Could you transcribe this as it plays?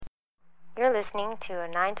You're listening to a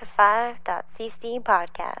 9to5.cc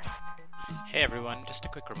podcast. Hey everyone, just a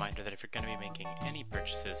quick reminder that if you're going to be making any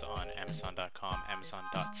purchases on Amazon.com,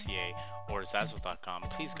 Amazon.ca, or Zazzle.com,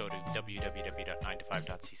 please go to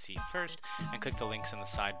www.9to5.cc first and click the links in the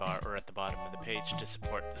sidebar or at the bottom of the page to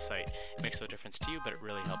support the site. It makes no difference to you, but it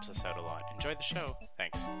really helps us out a lot. Enjoy the show.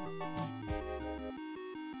 Thanks.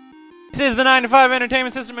 This is the 9 to 5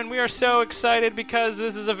 Entertainment System, and we are so excited because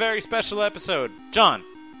this is a very special episode. John.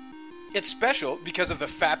 It's special because of the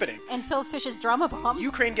fappening. And Phil Fish's drama bomb.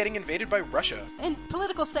 Ukraine getting invaded by Russia. And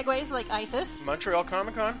political segues like ISIS. Montreal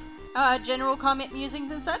Comic Con. General comment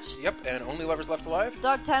musings and such. Yep, and Only Lovers Left Alive.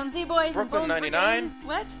 Dogtown Z-Boys Brooklyn and Bones 99. Brigade.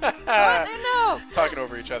 What? What? No. Talking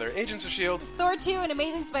over each other. Agents of S.H.I.E.L.D. Thor 2 and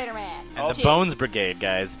Amazing Spider-Man. And the Bones Brigade,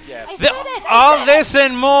 guys. Yes. I said it! All this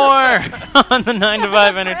and more on the 9 to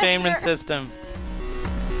 5 Entertainment Pressure. System.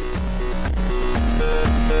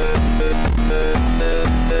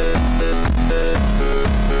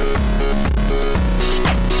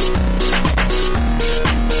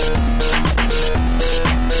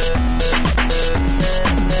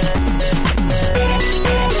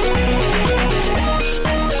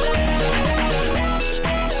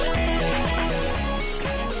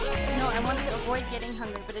 No, I wanted to avoid getting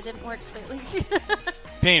hungry, but it didn't work clearly.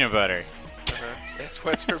 Peanut butter. That's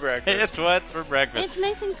what's for breakfast. It's what's for breakfast. It's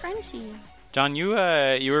nice and crunchy. John, you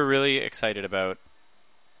were really excited about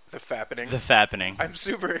The fappening. the fappening. I'm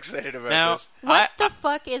super excited about Now, this. What the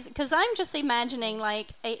fuck is... Because I'm just imagining, like,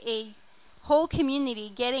 a whole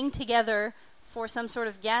community getting together for some sort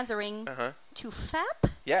of gathering Uh-huh. to fap?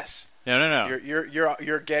 Yes. No.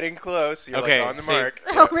 You're getting close. You're Okay, like on the see- mark.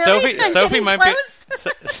 Oh, really? I'm Sophie getting might close?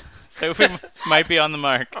 be Sophie might be on the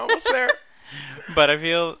mark, Almost there. but I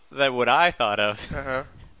feel that what I thought of Uh-huh.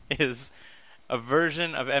 is a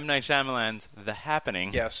version of M. Night Shyamalan's The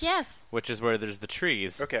Happening, Yes. Yes. which is where there's the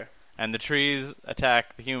trees, Okay. and the trees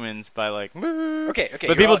attack the humans by like, Okay. but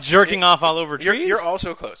you're people all- jerking off all over trees. You're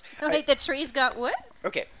also close. Oh, wait, the trees got what?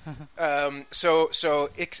 Okay.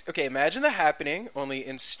 Okay, imagine the happening, only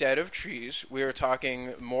instead of trees, we are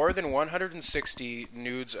talking more than 160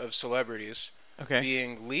 nudes of celebrities Okay.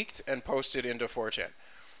 being leaked and posted into 4chan.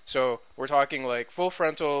 So we're talking like full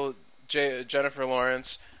frontal Jennifer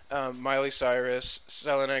Lawrence, Miley Cyrus,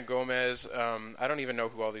 Selena Gomez. I don't even know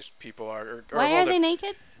who all these people are. Or Why are they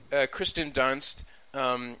naked? Kristen Dunst.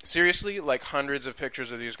 Seriously, like hundreds of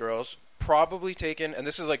pictures of these girls, probably taken, and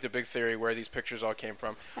this is like the big theory where these pictures all came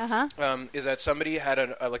from, Uh-huh. is that somebody had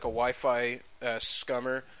a Wi-Fi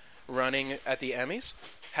scummer running at the Emmys,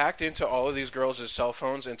 hacked into all of these girls' cell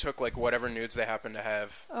phones and took like whatever nudes they happened to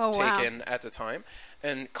have Oh, wow. taken at the time,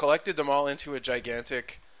 and collected them all into a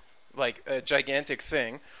gigantic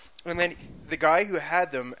thing. And then the guy who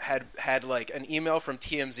had them had like an email from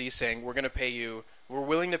TMZ saying, we're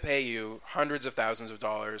willing to pay you hundreds of thousands of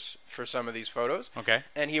dollars for some of these photos. Okay.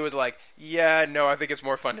 And he was like, yeah, no, I think it's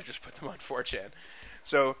more fun to just put them on 4chan.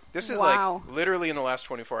 So this is Wow. like literally in the last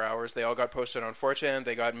 24 hours, they all got posted on 4chan.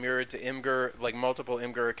 They got mirrored to Imgur, like multiple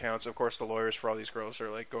Imgur accounts. Of course, the lawyers for all these girls are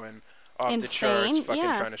like going off the charts, Insane, fucking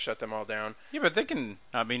yeah. trying to shut them all down. Yeah, but they can.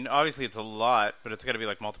 I mean, obviously it's a lot, but it's got to be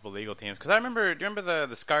like multiple legal teams. Because I remember, do you remember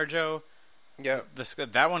the ScarJo? Yeah.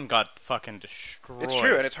 That one got fucking destroyed. It's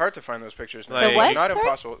true, and it's hard to find those pictures now. The what? Not Sorry?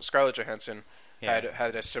 impossible. Scarlett Johansson Yeah.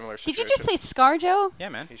 had a similar Did situation. you just say ScarJo? Yeah,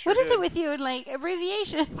 man. He sure What is did. it with you and, like,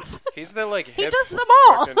 abbreviations? He's the like He hip does them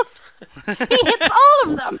all. fucking- He hits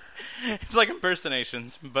all of them. It's like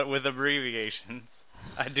impersonations, but with abbreviations.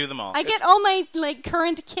 I do them all. I get all my, like,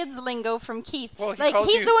 current kids lingo from Keith. Well, he like, calls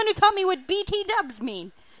he's you- the one who taught me what BT dubs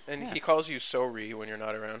mean. and he calls you Sorry when you're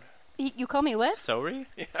not around. You call me what? Sorry?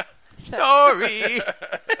 Yeah. Sorry!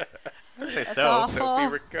 I say That's so. awful.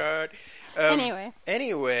 Sophie Ricard. Anyway,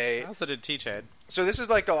 I also did Teach Ed. so this is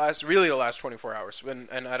like the last 24 hours. And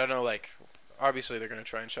I don't know, like, obviously they're going to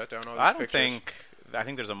try and shut down all these I don't pictures. I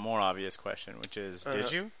think there's a more obvious question, which is,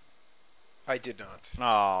 did you? I did not.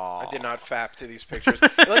 Oh. I did not fap to these pictures.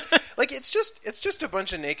 like it's just a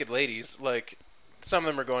bunch of naked ladies. Like, some of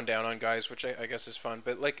them are going down on guys, which I guess is fun.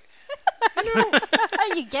 But like,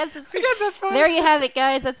 You guess it's... I guess that's fun. There you have it,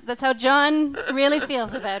 guys. That's how John really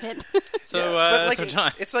feels about it. So, but like, so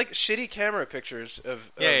John. it's like shitty camera pictures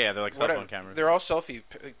of Yeah, they're like cell whatever. phone cameras. They're all selfie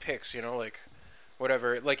pics, you know, like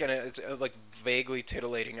whatever. Like, and it's like vaguely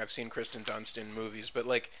titillating. I've seen Kristen Dunst in movies, but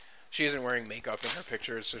like she isn't wearing makeup in her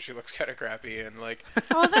pictures, so she looks kind of crappy and like.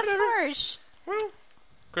 Oh, that's harsh. Well,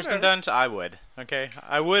 Kristen Dunst, I would. Okay?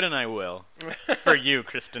 I would and I will. For you,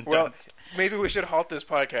 Kristen well, Dunst. maybe we should halt this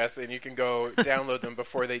podcast and you can go download them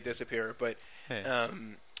before they disappear. But Hey.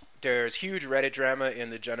 There's huge Reddit drama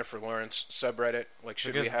in the Jennifer Lawrence subreddit. Like,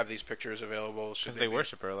 should we Because- have these pictures available? Should Because they be-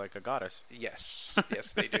 worship her like a goddess. Yes.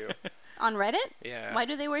 Yes, they do. On Reddit? Yeah. Why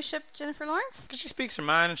do they worship Jennifer Lawrence? Because she speaks her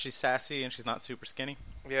mind and she's sassy and she's not super skinny.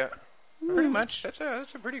 Yeah. Pretty much. That's a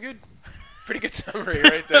pretty good summary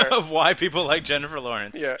right there. Of why people like Jennifer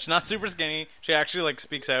Lawrence. Yeah. She's not super skinny. She actually like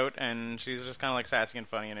speaks out and she's just kind of like sassy and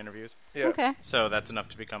funny in interviews. Yeah. Okay, So that's enough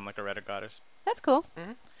to become like a Reddit goddess. that's cool.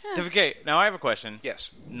 Okay, now I have a question. Yes.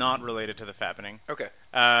 Not related to the fappening. Okay.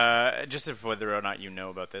 Just if whether or not you know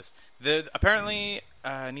about this. Apparently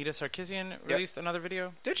Anita Sarkeesian released another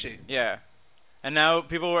video. Did she? Yeah. And now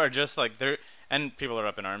people are just like and people are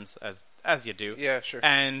up in arms as you do. Yeah, sure.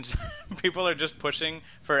 And people are just pushing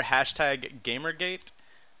for hashtag Gamergate,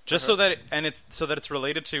 just so that it's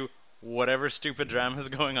related to whatever stupid drama is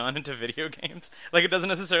going on into video games. Like, it doesn't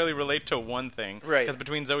necessarily relate to one thing. Right. Because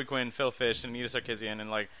between Zoe Quinn, Phil Fish, and Anita Sarkeesian, and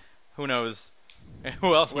like, who knows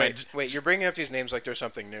who else might. Wait, you're bringing up these names like there's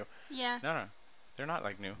something new. Yeah. No, they're not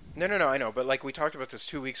like new. No, I know, but like we talked about this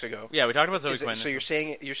 2 weeks ago. Yeah, we talked about Zoe Is it- Quinn. so you're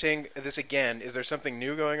saying this again? Is there something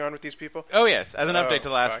new going on with these people? Oh yes, as an Oh, update to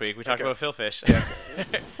last fuck. week, we talked Okay. about Phil Fish.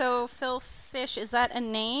 So Phil Fish, is that a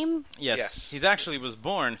name? Yes. Yes. He's actually was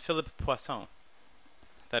born Philippe Poisson.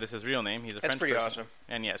 That is his real name. He's a That's French pretty person. awesome.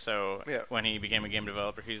 And so Yeah. when he became a game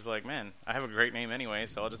developer, he's like, man, I have a great name anyway,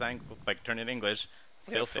 so I'll just turn it English.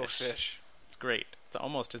 Phil Fish. It's great. It's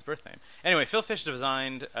almost his birth name. Anyway, Phil Fish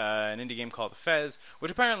designed an indie game called Fez, which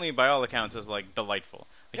apparently, by all accounts, is like delightful.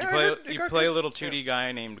 Like, Yeah, I heard it you got play a good. little 2D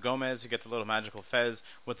guy named Gomez who gets a little magical fez,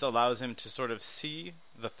 which allows him to sort of see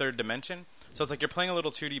the third dimension. So it's like you're playing a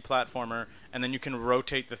little 2D platformer, and then you can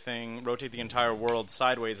rotate the entire world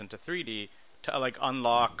sideways into 3D to like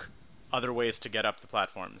unlock other ways to get up the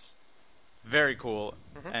platforms. Very cool,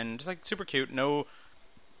 and just like super cute.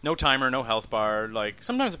 No timer, no health bar. Like,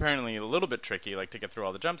 sometimes apparently a little bit tricky, like to get through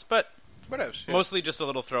all the jumps, but Whatevs. Yeah. mostly just a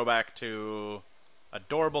little throwback to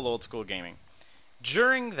adorable old school gaming.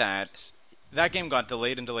 During that game got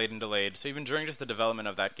delayed and delayed and delayed. So even during just the development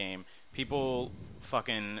of that game, people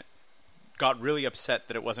fucking got really upset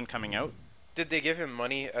that it wasn't coming out. Did they give him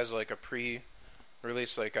money as like a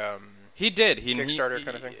pre-release, like He did. Kickstarter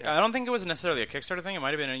kind of thing? I don't think it was necessarily a Kickstarter thing. It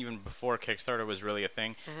might have been even before Kickstarter was really a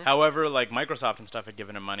thing. Mm-hmm. However, like Microsoft and stuff had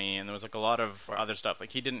given him money, and there was like a lot of other stuff.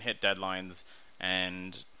 Like, he didn't hit deadlines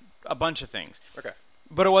and a bunch of things. Okay.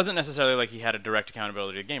 But it wasn't necessarily like he had a direct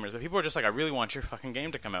accountability to gamers. But people were just like, I really want your fucking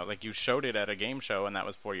game to come out. Like, you showed it at a game show, and that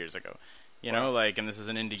was 4 years ago. You know, like, and this is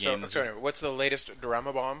an indie So, game. sorry, what's the latest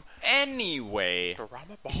drama bomb? Anyway,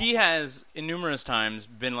 Drama bomb. he has, in numerous times,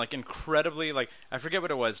 been, like, incredibly, like, I forget what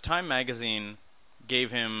it was. Time Magazine gave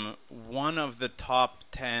him one of the top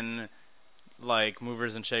 10, like,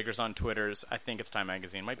 movers and shakers on Twitter's. I think it's Time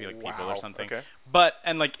Magazine. Might be, like, People Wow, or something. okay. But,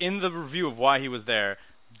 and, like, in the review of why he was there,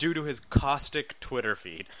 due to his caustic Twitter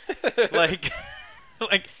feed. like,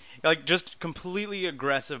 like just completely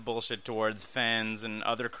aggressive bullshit towards fans and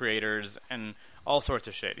other creators and all sorts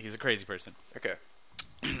of shit. He's a crazy person. Okay.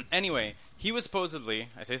 Anyway, he was supposedly,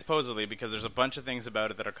 I say supposedly because there's a bunch of things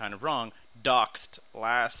about it that are kind of wrong, doxed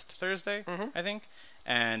last Thursday, I think.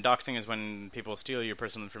 And doxing is when people steal your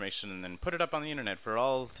personal information and then put it up on the internet for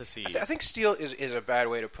all to see. I think steal is a bad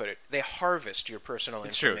way to put it. They harvest your personal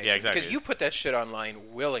It's true, information. yeah, exactly. Because you put that shit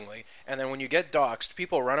online willingly, and then when you get doxxed,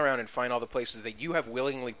 people run around and find all the places that you have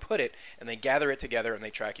willingly put it, and they gather it together and they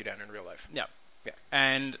track you down in real life. Yeah. Yeah.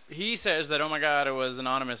 And he says that, oh my god, it was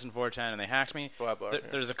anonymous in 4chan and they hacked me. Blah, blah, yeah.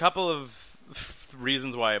 There's a couple of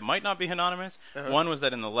reasons why it might not be anonymous. One was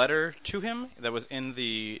that in the letter to him that was in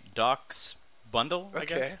the docs bundle, I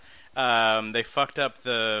guess, they fucked up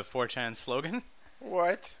the 4chan slogan.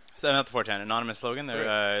 What? So not the 4chan, anonymous slogan.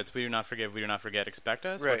 Right. It's "We do not forgive, we do not forget, expect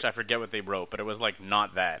us," Right. which I forget what they wrote, but it was like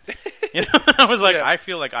not that. You know, I was like, Yeah. I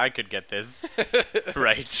feel like I could get this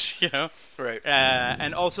right. You know, Right.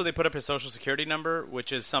 and also they put up his social security number,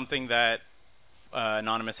 which is something that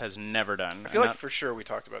Anonymous has never done. I feel like for sure we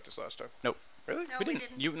talked about this last time. nope, Really? No, we we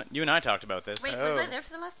didn't. didn't. You and I talked about this. Wait, Oh. was I there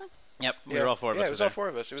for the last one? Yep, we were all four of us. Yeah, it were was all there. four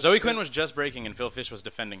of us. It was, Zoe it Quinn was- was just breaking, and Phil Fish was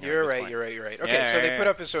defending her. You're at this right. point. You're right. You're right. Okay, Yeah, so yeah, they yeah. put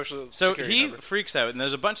up his social So security he number. freaks out, and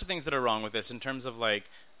there's a bunch of things that are wrong with this in terms of like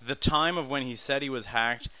the time of when he said he was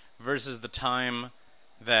hacked versus the time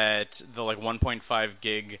that the like 1.5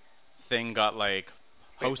 gig thing got like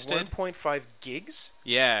hosted. 1.5 gigs?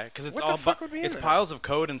 Yeah, because it's What the all fuck would be in it's there? piles of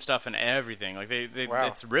code and stuff and everything. Like they Wow.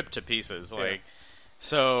 it's ripped to pieces. Yeah. Like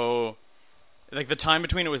so. Like the time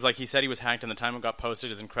between it was like he said he was hacked and the time it got posted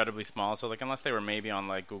is incredibly small. So like unless they were maybe on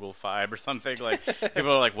like Google Five or something, like people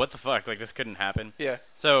are like, what the fuck? Like this couldn't happen. Yeah.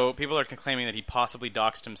 So people are claiming that he possibly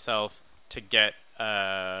doxed himself to get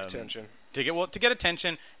Attention. to get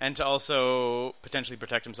attention and to also potentially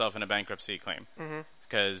protect himself in a bankruptcy claim.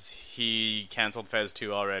 Because he canceled Fez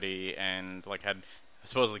 2 already and had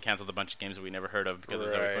supposedly canceled a bunch of games that we never heard of because of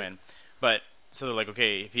Zoe Quinn. But so they're like,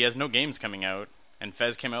 okay, if he has no games coming out, and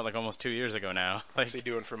Fez came out almost 2 years ago now. What's he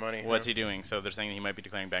doing for money? What's he doing? So they're saying that he might be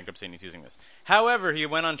declaring bankruptcy and he's using this. However, he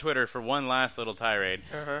went on Twitter for one last little tirade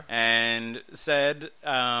and said,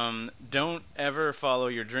 don't ever follow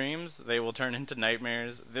your dreams. They will turn into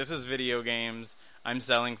nightmares. This is video games. I'm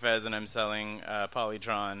selling Fez and I'm selling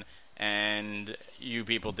Polytron. And you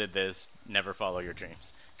people did this. Never follow your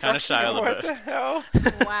dreams. Kind of Shia LaBeouf. What the hell?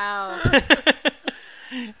 Wow.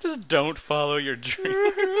 Just don't follow your dreams.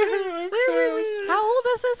 How old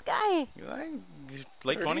is this guy?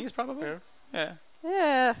 Late 20s, probably? Yeah.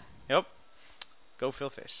 Yeah. Yep. Go Phil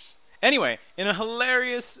Fish. Anyway, in a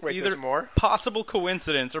hilarious there's more? possible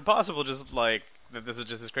coincidence or possible just that this is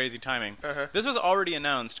just this crazy timing. This was already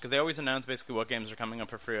announced because they always announce basically what games are coming up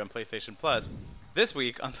for free on PlayStation Plus. This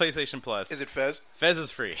week on PlayStation Plus, is it Fez? Fez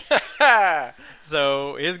is free.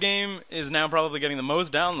 So his game is now probably getting the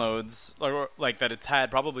most downloads, or that it's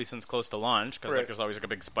had probably since close to launch. Because there's always a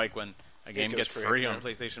big spike when a game gets free on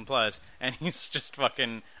PlayStation Plus, and he's just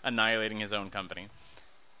fucking annihilating his own company.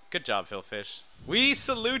 Good job, Phil Fish. We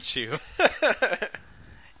salute you.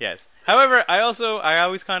 Yes. However, I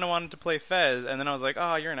always kind of wanted to play Fez, and then I was like,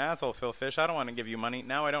 oh, you're an asshole, Phil Fish. I don't want to give you money.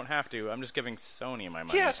 Now I don't have to. I'm just giving Sony my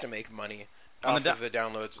money. He has to make money off of the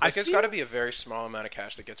downloads. There's got to be a very small amount of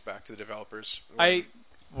cash that gets back to the developers.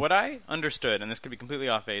 What I understood, and this could be completely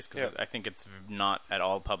off base because I think it's not at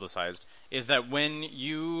all publicized, is that when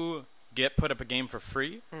you put up a game for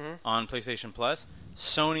free on PlayStation Plus,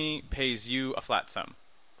 Sony pays you a flat sum.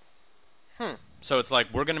 So it's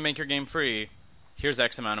like, we're going to make your game free. Here's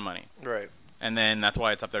X amount of money. Right. And then that's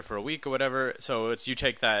why it's up there for a week or whatever. So it's you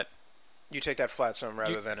take that flat sum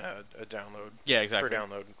rather than a download. Yeah, exactly. Per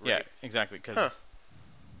download. Right. Yeah, exactly. Cause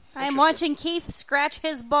I am watching Keith scratch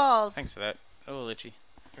his balls. Thanks for that. Oh, itchy.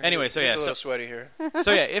 Anyway, so yeah, a little sweaty here.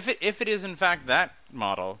 So yeah, if it is in fact that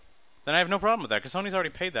model, then I have no problem with that because Sony's already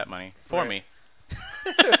paid that money for me.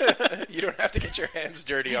 You don't have to get your hands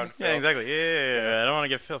dirty on Phil. Yeah, exactly. Yeah. I don't want to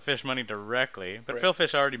give Phil Fish money directly, but Phil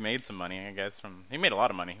Fish already made some money, I guess. He made a lot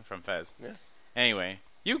of money from Fez. Yeah. Anyway,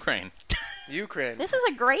 Ukraine. This is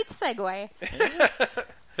a great segue.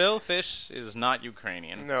 Phil Fish is not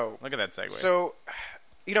Ukrainian. No. Look at that segue. So,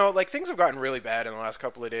 things have gotten really bad in the last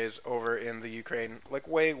couple of days over in the Ukraine.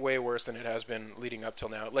 Way, way worse than it has been leading up till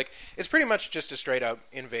now. It's pretty much just a straight-up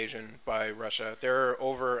invasion by Russia. There are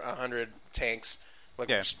over 100 tanks,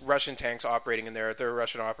 Russian tanks operating in there. There are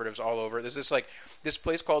Russian operatives all over. There's this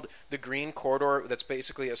place called the Green Corridor that's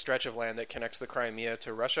basically a stretch of land that connects the Crimea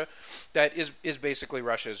to Russia. That is basically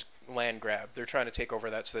Russia's land grab. They're trying to take over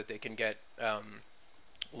that so that they can get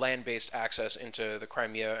land-based access into the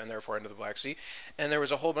Crimea and therefore into the Black Sea. And there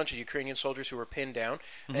was a whole bunch of Ukrainian soldiers who were pinned down,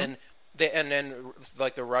 and then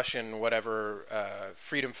the Russian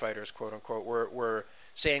freedom fighters, quote unquote, were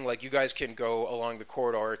saying you guys can go along the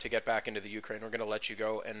corridor to get back into the Ukraine. We're going to let you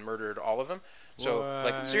go, and murdered all of them.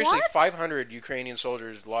 So seriously, 500 Ukrainian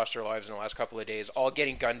soldiers lost their lives in the last couple of days, all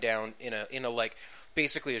getting gunned down in a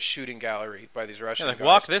basically a shooting gallery by these Russian guys.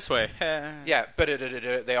 Walk this way. Yeah, but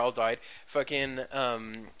they all died. Fucking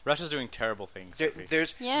Russia's doing terrible things.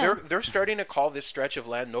 They're starting to call this stretch of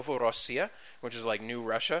land Novorossiya, which is New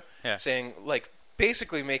Russia, saying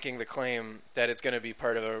basically making the claim that it's going to be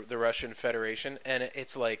part of the Russian Federation, and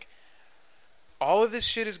it's all of this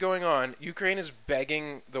shit is going on. Ukraine is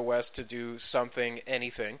begging the West to do something,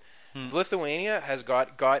 anything. Lithuania has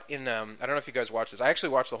got in. I don't know if you guys watched this. I actually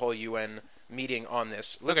watched the whole UN meeting on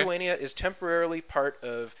this. Lithuania is temporarily part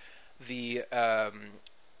of the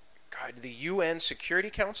the UN Security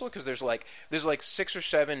Council, because there's 6 or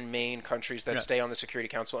 7 main countries that stay on the Security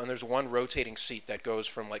Council, and there's one rotating seat that goes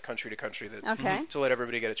from country to country to let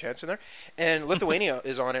everybody get a chance in there. And Lithuania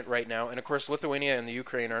is on it right now, and of course Lithuania and the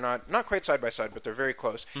Ukraine are not quite side by side, but they're very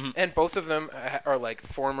close. And both of them are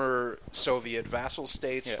former Soviet vassal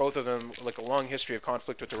states. Yeah. Both of them a long history of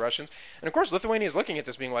conflict with the Russians. And of course Lithuania is looking at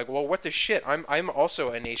this being well, what the shit? I'm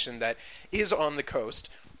also a nation that is on the coast,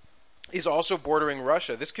 is also bordering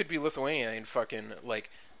Russia. This could be Lithuania in fucking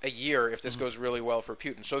a year if this goes really well for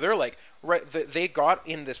Putin. So they're they got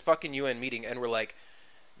in this fucking UN meeting and were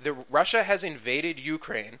Russia has invaded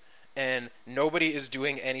Ukraine and nobody is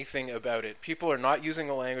doing anything about it. People are not using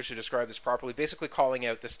the language to describe this properly, basically calling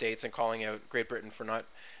out the states and calling out Great Britain for not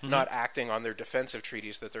acting on their defensive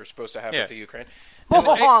treaties that they're supposed to have with the Ukraine.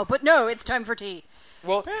 But no, it's time for tea.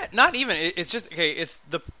 Well, not even. It's just it's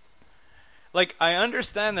the. I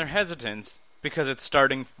understand their hesitance because it's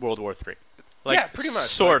starting World War III. Like, yeah, pretty much.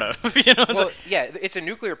 Sort of. You know, it's Well, like- yeah, it's a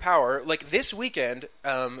nuclear power. Like, this weekend,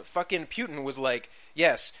 fucking Putin was like,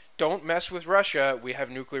 yes, don't mess with Russia, we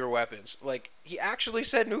have nuclear weapons. Like, he actually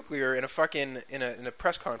said nuclear in a fucking, in a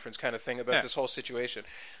press conference kind of thing about this whole situation.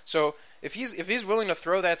 So, if he's willing to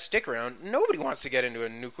throw that stick around, nobody wants to get into a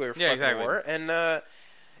nuclear fucking war.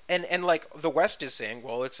 And like the West is saying,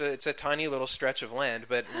 well, it's a tiny little stretch of land,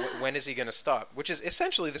 but when is he going to stop? Which is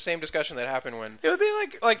essentially the same discussion that happened when it would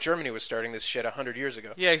be like Germany was starting this shit 100 years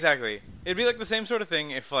ago. Yeah, exactly. It'd be like the same sort of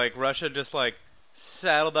thing if like Russia just like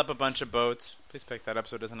saddled up a bunch of boats. Please pick that up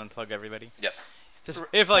so it doesn't unplug everybody. Yep. Just,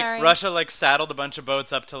 if like Sorry. Russia like saddled a bunch of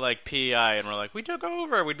boats up to like PEI and we're like, we took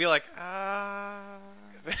over, we'd be like,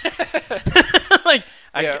 like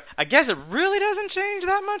I guess it really doesn't change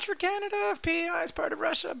that much for Canada if PEI is part of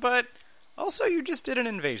Russia, but also you just did an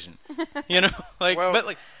invasion, you know, like Well-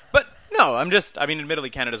 but no, I mean, admittedly,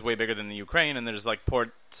 Canada's way bigger than the Ukraine, and there's like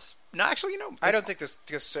ports. No, actually, you know, I don't think this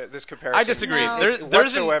comparison. I disagree. No. There's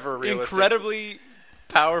whatsoever an realistic. incredibly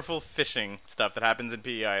powerful fishing stuff that happens in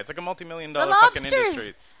PEI. It's like a multi-million-dollar The fucking lobsters.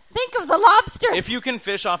 industry. Think of the lobsters. If you can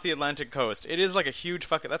fish off the Atlantic coast, it is like a huge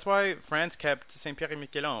fucking. That's why France kept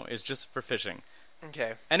Saint-Pierre-et-Miquelon is just for fishing.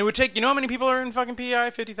 Okay. And it would take. You know how many people are in fucking PEI?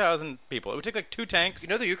 50,000 people. It would take like 2 tanks. You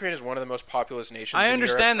know, the Ukraine is one of the most populous nations. I in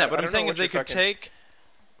understand Europe. that. What I I'm don't saying know is what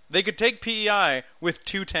they could take PEI with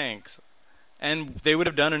 2 tanks, and they would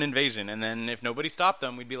have done an invasion. And then if nobody stopped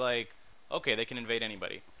them, we'd be like, okay, they can invade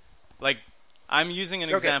anybody. Like, I'm using an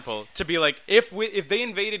example to be like, if they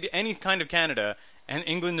invaded any kind of Canada and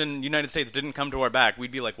England and United States didn't come to our back,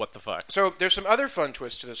 we'd be like, what the fuck? So there's some other fun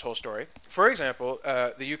twists to this whole story. For example,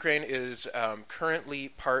 the Ukraine is currently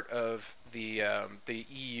part of the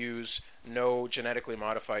EU's no genetically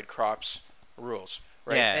modified crops rules,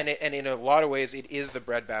 right? Yeah. And in a lot of ways, it is the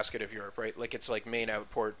breadbasket of Europe, right? Like, it's like main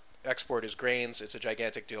export is grains. It's a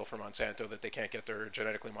gigantic deal for Monsanto that they can't get their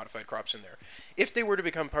genetically modified crops in there. If they were to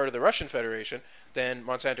become part of the Russian Federation, then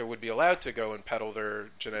Monsanto would be allowed to go and peddle their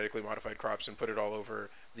genetically modified crops and put it all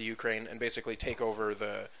over the Ukraine and basically take over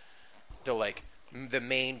the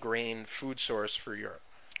main grain food source for Europe.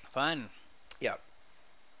 Fun. Yeah.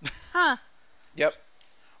 Huh. Yep.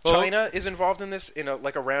 Well- China is involved in this in a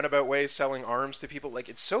roundabout way, selling arms to people. Like,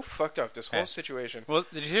 it's so fucked up, this whole situation. Well,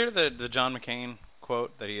 did you hear the John McCain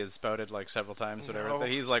quote that he has spouted like several times, whatever? No. That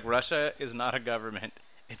he's like, Russia is not a government;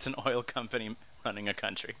 it's an oil company running a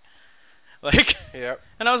country. Like, Yep.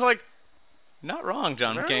 and I was like, not wrong,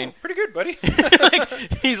 John No, McCain. pretty good, buddy.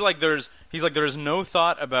 He's like, there's no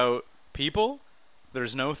thought about people.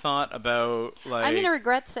 There's no thought about like. I'm going to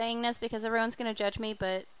regret saying this because everyone's going to judge me,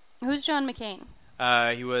 but who's John McCain?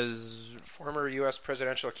 He was Former U.S.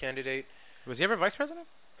 presidential candidate. he ever vice president?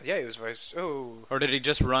 Yeah, he was vice. Oh, Or did he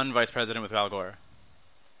just run vice president with Al Gore?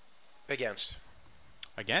 against.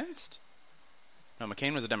 Against? No,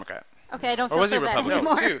 McCain was a Democrat. Okay, I don't Or feel was he so bad Republican?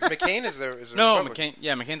 No, anymore. dude, McCain is a No, Republican.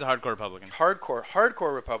 McCain's a hardcore Republican.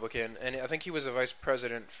 Hardcore Republican, and I think he was a vice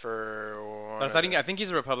president for. But I think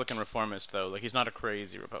he's a Republican reformist though. Like, he's not a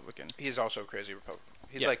crazy Republican. He's also a crazy Republican.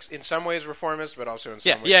 He's Yeah. like in some ways reformist, but also in some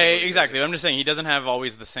Yeah, ways. yeah, completely exactly. crazy. I'm just saying he doesn't have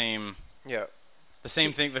always the same thing. The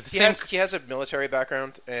same. He has a military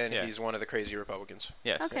background, and Yeah. he's one of the crazy Republicans.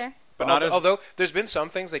 Yes. Okay. But not as. Although there's been some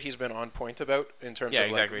things that he's been on point about in terms Yeah, of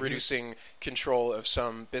exactly. like reducing control of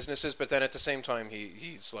some businesses, but then at the same time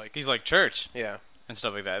he's like He's like church yeah. and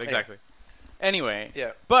stuff like that. Exactly. Anyway.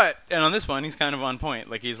 Yeah. But and on this one, he's kind of on point.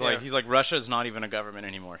 Like he's Yeah. like Russia's not even a government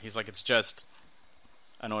anymore. He's like it's just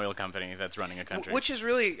an oil company that's running a country. Which is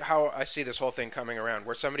really how I see this whole thing coming around,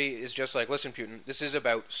 where somebody is just like, listen, Putin, this is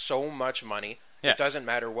about so much money. Yeah. It doesn't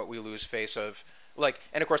matter what we lose face of. Like,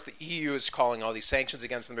 and of course the EU is calling all these sanctions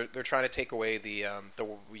against them. They're trying to take away the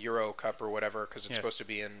Euro Cup or whatever because it's supposed to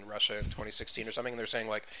be in Russia in 2016 or something. And they're saying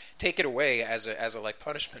like, take it away as a like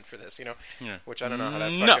punishment for this, you know? Yeah. Which I don't know how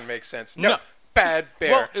that No. fucking makes sense. No, No. bad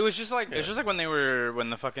bear. Well, it was just like when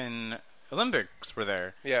the fucking Olympics were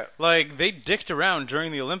there. Yeah. Like they dicked around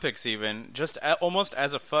during the Olympics, even just almost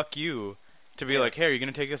as a fuck you to be like, "Hey, are you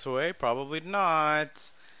gonna take this away?" Probably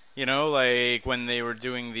not. You know, like when they were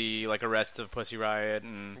doing the like arrests of Pussy Riot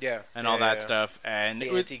and all that stuff, and the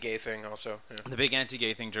it was anti-gay thing also. Yeah. the big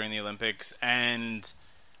anti-gay thing during the Olympics, and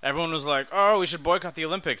everyone was like, "Oh, we should boycott the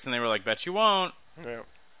Olympics," and they were like, "Bet you won't." Yeah.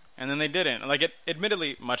 And then they didn't. Like, it,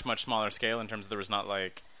 admittedly, much smaller scale in terms of there was not,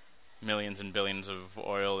 like, millions and billions of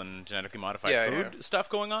oil and genetically modified food stuff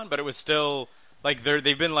going on, but it was still, like,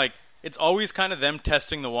 they've been, like, it's always kind of them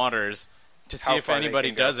testing the waters to see How if far they anybody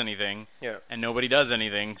can go. does anything, Yeah. and nobody does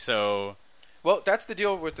anything, so... Well, that's the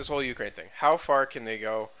deal with this whole Ukraine thing. How far can they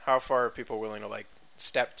go? How far are people willing to, like,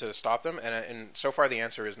 step to stop them, and so far the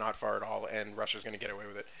answer is not far at all, and Russia's going to get away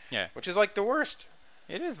with it. Yeah. Which is like the worst.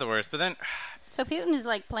 It is the worst, but then So Putin is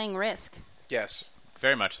like playing Risk. Yes.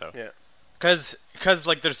 very much so. Yeah. Because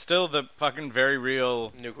like there's still the fucking very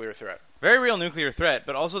real Nuclear threat. nuclear threat,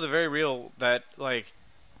 but also the very real that like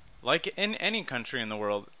in any country in the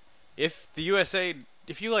world, if the USA,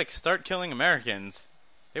 if you like start killing Americans,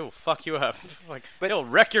 they will fuck you up. Like But they'll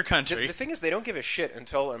wreck your country. The thing is, they don't give a shit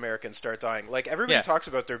until Americans start dying. Like, everybody Yeah. talks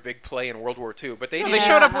about their big play in World War II, but they No, didn't, they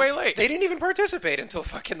showed up way late. they didn't even participate until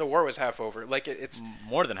fucking the war was half over. Like, it's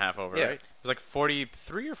More than half over, Yeah. right? It was like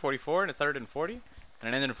 43 or 44, and it started in 40, and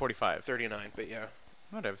it ended in 45. 39, but yeah.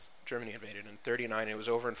 Whatever. Germany invaded in 39, and it was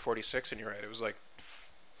over in 46, and you're right, it was like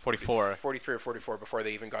 44. 43 or 44 before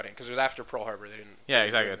they even got in, because it was after Pearl Harbor. They didn't. Yeah, they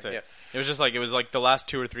exactly. didn't- That's it. Yeah. It was like the last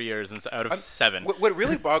 2 or 3 years out of 7. What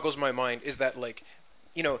really boggles my mind is that, like,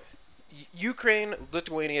 you know, Ukraine,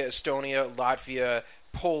 Lithuania, Estonia, Latvia,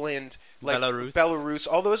 Poland, like Belarus,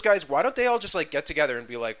 all those guys. Why don't they all just like get together and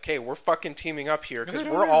be like, "Okay, we're fucking teaming up here because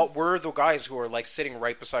we're the guys who are like sitting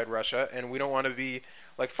right beside Russia, and we don't want to be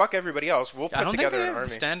like fuck everybody else. We'll I put don't together think they an have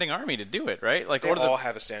army." a standing army to do it, right? Like, They or all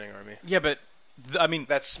have a standing army. yeah, but I mean,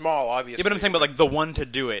 That's small, obviously. yeah, but I'm saying, but like the one to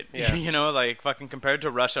do it, Yeah. you know, like fucking compared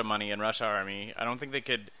to Russia money and Russia army, I don't think they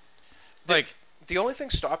could. Like, the only thing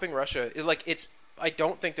stopping Russia is like it's. I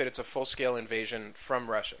don't think that it's a full-scale invasion from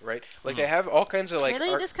Russia, right? Like they have all kinds of like.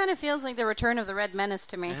 Really, this kind of feels like the return of the Red Menace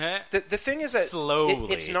to me. The thing is that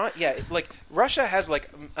Slowly. it's not. Yeah, like Russia has like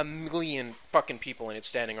a million fucking people in its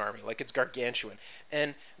standing army, like it's gargantuan,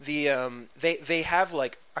 and the they have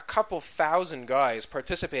like a couple thousand guys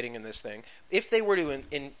participating in this thing. If they were to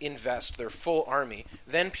invest their full army,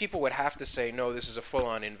 then people would have to say no, this is a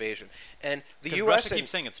full-on invasion. And the because U.S. Russia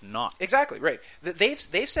keeps saying it's not. Exactly right. They've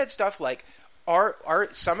said stuff like.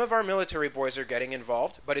 Some of our military boys are getting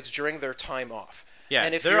involved, but it's during their time off. Yeah,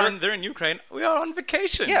 and if they're in Ukraine. We are on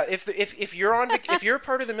vacation. Yeah, if you're on if you're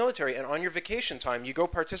part of the military and on your vacation time you go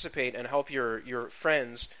participate and help your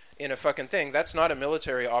friends in a fucking thing, that's not a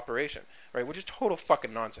military operation, right? Which is total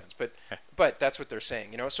fucking nonsense. But that's what they're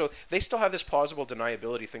saying, you know. So they still have this plausible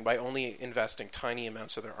deniability thing by only investing tiny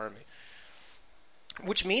amounts of their army.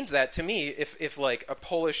 Which means that to me, if like a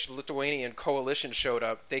Polish-Lithuanian coalition showed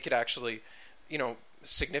up, they could actually, you know,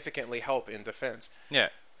 significantly help in defense. Yeah.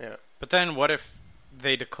 Yeah. But then what if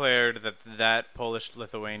they declared that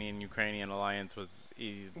Polish-Lithuanian-Ukrainian alliance was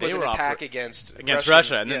an attack against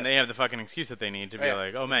Russia, and then yeah. they have the fucking excuse that they need to be Yeah.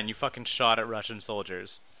 like, oh man, you fucking shot at Russian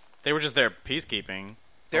soldiers. They were just there peacekeeping.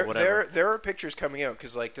 Or whatever. There are pictures coming out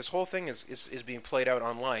because like this whole thing is being played out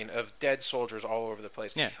online of dead soldiers all over the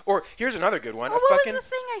place. Yeah. Or here's another good one. Oh, what was the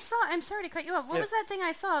thing I saw? I'm sorry to cut you off. What Yeah. was that thing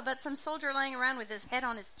I saw about some soldier lying around with his head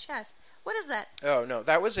on his chest? What is that? Oh no,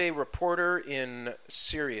 that was a reporter in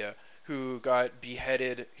Syria who got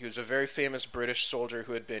beheaded. He was a very famous British soldier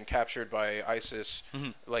who had been captured by ISIS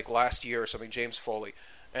like last year or something. James Foley.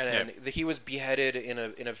 And he was beheaded in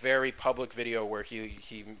a very public video where he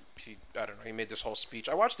I don't know, he made this whole speech.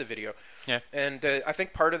 I watched the video, and I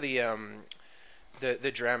think part of the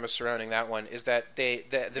drama surrounding that one is that the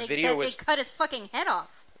video was they cut his fucking head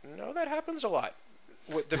off. No, that happens a lot.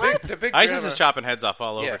 The big ISIS drama, is chopping heads off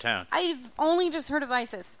all over Yeah. town. I've only just heard of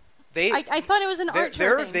ISIS. I thought it was an art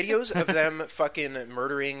There are thing. videos of them fucking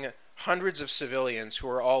murdering hundreds of civilians who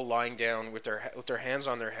are all lying down with their hands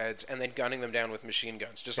on their heads and then gunning them down with machine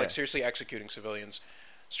guns, just like seriously executing civilians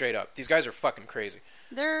straight up. These guys are fucking crazy.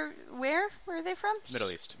 They're where? Where are they from? Middle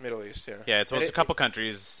East. Middle East, yeah. Yeah, it's a couple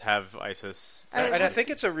countries have ISIS. And I think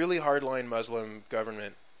it's a really hardline Muslim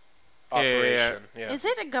government operation. Yeah. Is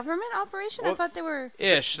it a government operation? Well, I thought they were.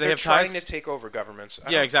 Ish. They They're have trying ties. to take over governments.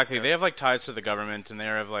 Yeah, exactly. They have like ties to the government, and they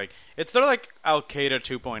have like they're like Al Qaeda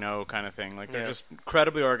 2.0 kind of thing. Like they're just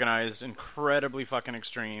incredibly organized, incredibly fucking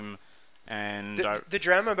extreme, and the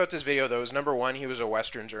drama about this video though is number one, he was a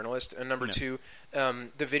Western journalist, and number two,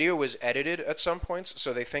 the video was edited at some points,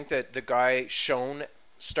 so they think that the guy shown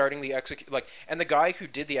starting the and the guy who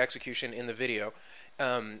did the execution in the video.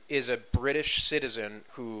 Is a British citizen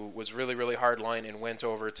who was really, really hardline and went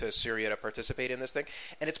over to Syria to participate in this thing.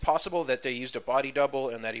 And it's possible that they used a body double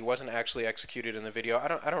and that he wasn't actually executed in the video. I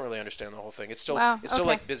don't really understand the whole thing. It's still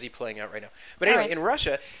like busy playing out right now. But anyway, in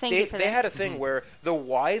Russia, they had a thing where the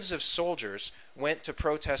wives of soldiers went to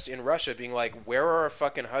protest in Russia, being like, "Where are our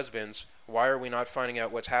fucking husbands? Why are we not finding out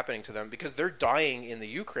what's happening to them?" Because they're dying in the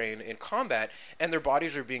Ukraine in combat, and their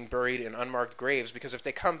bodies are being buried in unmarked graves. Because if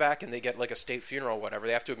they come back and they get like a state funeral, or whatever,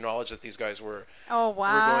 they have to acknowledge that these guys were were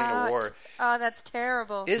going to war. Oh, that's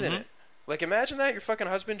terrible, isn't it? Like, imagine that your fucking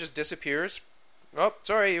husband just disappears. Oh,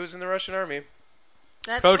 sorry, he was in the Russian army.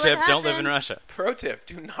 That's Pro what tip: don't happens. live in Russia. Pro tip: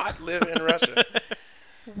 do not live in Russia.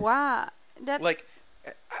 Wow. That's Like,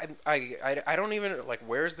 I don't even like.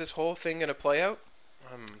 Where's this whole thing gonna play out?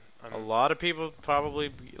 A lot of people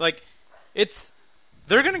probably like it's.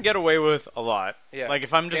 They're gonna get away with a lot. Yeah. Like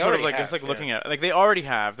if I'm just They sort of already like just have, like looking at it, like they already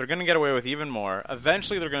have. They're gonna get away with even more.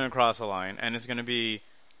 Eventually, they're gonna cross a line, and it's gonna be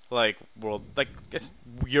like it's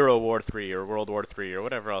Euro War 3 or World War 3 or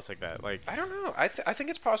whatever else like that. Like I don't know. I think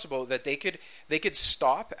it's possible that they could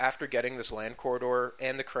stop after getting this land corridor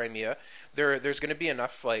and the Crimea. There's going to be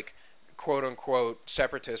enough like quote unquote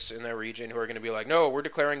separatists in their region who are going to be like, no, we're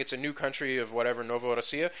declaring it's a new country of whatever,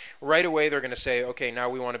 Novorossiya. Right away, they're going to say, okay, now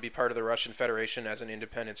we want to be part of the Russian Federation as an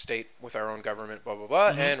independent state with our own government, blah blah blah,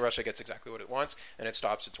 and Russia gets exactly what it wants, and it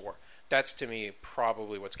stops its war. That's, to me,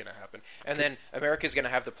 probably what's going to happen. And then America's going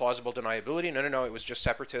to have the plausible deniability. No, it was just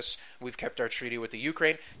separatists. We've kept our treaty with the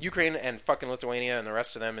Ukraine. Ukraine and fucking Lithuania and the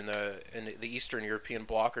rest of them in the Eastern European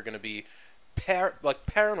bloc are going to be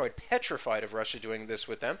paranoid, petrified of Russia doing this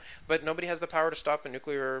with them. But nobody has the power to stop a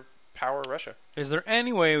nuclear power Russia. is there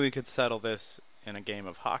any way we could settle this in a game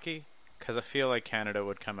of hockey? Because I feel like Canada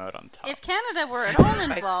would come out on top. if Canada were at all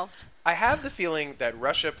involved. I have the feeling that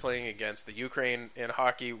Russia playing against the Ukraine in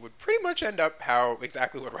hockey would pretty much end up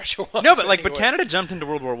exactly what Russia wants. No, but anyway. Canada jumped into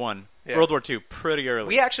World War One, Yeah. World War Two pretty early.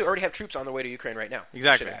 We actually already have troops on the way to Ukraine right now.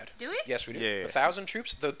 Exactly. We should add. Do we? Yes, we do. Yeah. 1,000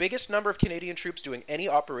 troops. The biggest number of Canadian troops doing any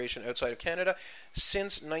operation outside of Canada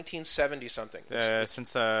since 1970 something.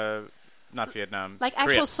 Since not Vietnam, Like Korea.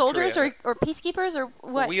 actual soldiers Korea. or peacekeepers or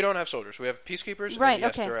what? We don't have soldiers. We have peacekeepers. Right, And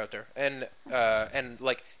yes, okay. they're out there. And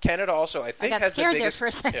like Canada also, I I think got has the scared there biggest. for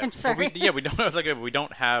a second. Yeah. Sorry. We don't. It's like we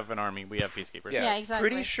don't have an army. We have peacekeepers. Yeah, Yeah, exactly.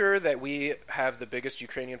 Pretty sure that we have the biggest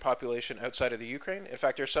Ukrainian population outside of the Ukraine. In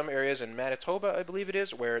fact, there's some areas in Manitoba, I believe it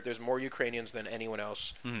is, where there's more Ukrainians than anyone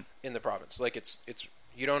else in the province. Like it's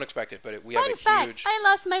you don't expect it, but we have Fun a fact: huge. I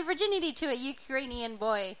lost my virginity to a Ukrainian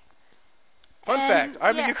boy. Fun And, fact: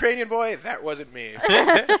 I'm yeah. a Ukrainian boy. That wasn't me.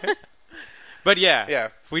 But yeah, Yeah.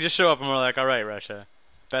 if we just show up and we're like, all right, Russia,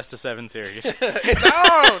 best of 7 series. It's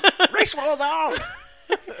on. Race wall's on.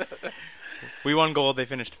 We won gold. They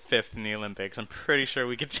finished 5th in the Olympics. I'm pretty sure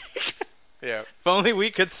we could take. Yeah. If only we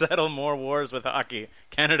could settle more wars with hockey,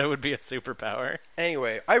 Canada would be a superpower.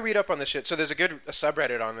 Anyway, I read up on this shit. So there's a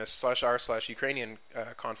subreddit on this /r/Ukrainian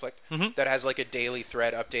conflict that has like a daily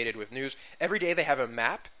thread updated with news. Every day they have a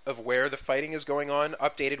map of where the fighting is going on,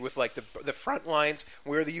 updated with like the front lines,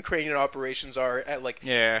 where the Ukrainian operations are, at like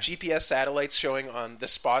GPS satellites showing on the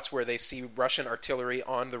spots where they see Russian artillery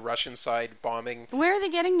on the Russian side bombing. Where are they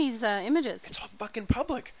getting these images? It's all fucking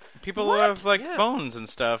public. People What? have like Yeah. phones and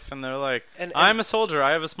stuff, and they're like, And- I'm a soldier.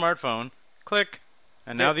 I have a smartphone. Click.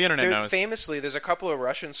 And now the internet knows. Famously, there's a couple of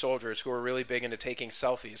Russian soldiers who are really big into taking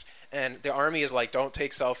selfies, and the army is like, "Don't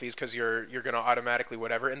take selfies because you're going to automatically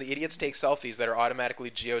whatever." And the idiots take selfies that are automatically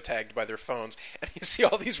geotagged by their phones, and you see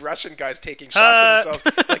all these Russian guys taking shots of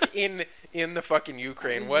themselves, like in the fucking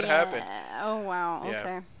Ukraine. What happened? Oh wow. Yeah.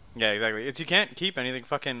 Okay. Yeah, exactly. You can't keep anything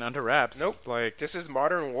fucking under wraps. Nope. Like, This is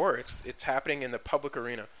modern war. It's happening in the public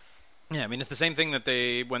arena. yeah, I mean, it's the same thing that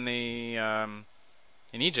when they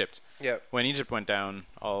in Egypt. Yeah. When Egypt went down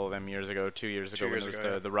all of them years ago, 2 years ago, 2 years when it was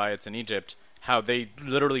ago, yeah. the riots in Egypt, how they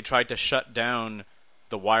literally tried to shut down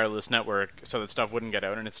the wireless network so that stuff wouldn't get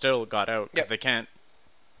out, and it still got out because Yep. they can't.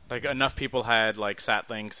 Like, enough people had like sat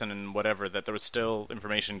links and whatever that there was still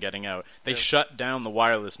information getting out. They Yeah. shut down the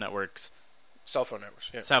wireless networks, Cell phone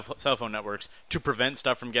networks. Yeah. cell phone networks, to prevent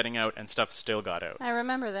stuff from getting out, and stuff still got out. I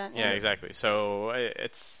remember that. Yeah, exactly. So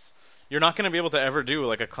it's you're not going to be able to ever do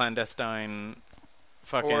like a clandestine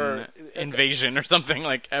fucking Or- invasion or something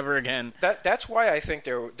like ever again. That's why I think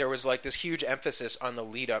there was like this huge emphasis on the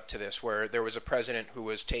lead up to this, where there was a president who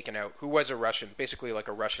was taken out, who was a Russian, basically like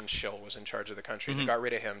a Russian shill, was in charge of the country. They got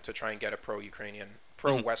rid of him to try and get a pro-Ukrainian,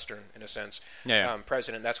 pro-Western in a sense, Yeah.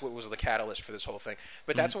 president. That's what was the catalyst for this whole thing.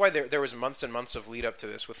 But that's why there was months and months of lead up to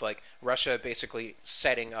this, with like Russia basically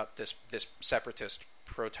setting up this separatist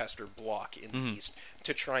protester bloc in the east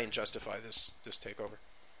to try and justify this takeover.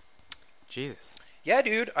 Jesus. Yeah,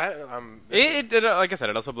 dude. It like I said,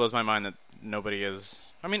 it also blows my mind that nobody is.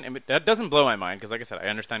 I mean, that doesn't blow my mind because, like I said, I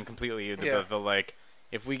understand completely the like,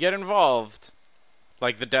 if we get involved,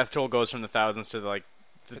 like the death toll goes from the thousands to like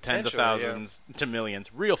the tens of Potentially, thousands to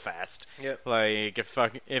millions real fast. Yeah. Like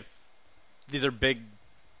if these are big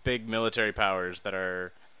military powers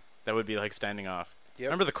that would be like standing off. Yep.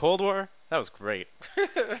 Remember the Cold War? That was great.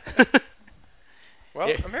 Well,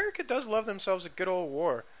 Yeah. America does love themselves a good old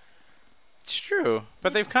war. It's true,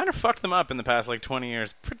 but they've kind of fucked them up in the past like 20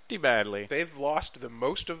 years pretty badly. They've lost the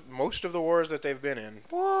most of the wars that they've been in.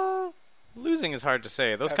 Well, losing is hard to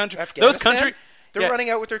say. Those Af- countries, Afghanistan? They're Yeah. running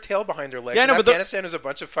out with their tail behind their legs. Yeah, and no, but the- Afghanistan is a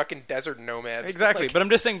bunch of fucking desert nomads. Exactly, Like, but I'm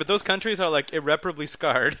just saying. But those countries are like irreparably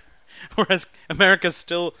scarred, whereas America's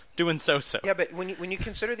still doing so-so. yeah, but when you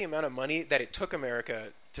consider the amount of money that it took America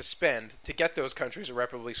to spend to get those countries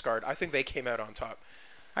irreparably scarred, I think they came out on top.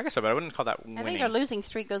 I guess so, but I wouldn't call that I winning. think our losing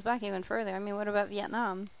streak goes back even further. I mean, what about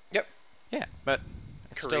Vietnam? Yep. Yeah, but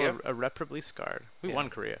it's Korea? still irreparably scarred. We Yeah. won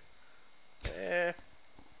Korea. Eh,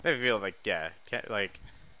 I feel like like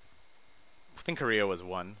I think Korea was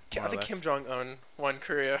one. I think Kim Jong Un won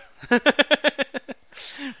Korea.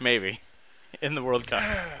 Maybe in the World Cup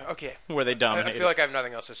Okay. where they I dominated. feel like I have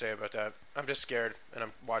nothing else to say about that. I'm just scared, and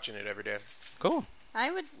I'm watching it every day. Cool. I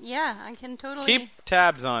would, yeah, I can totally. Keep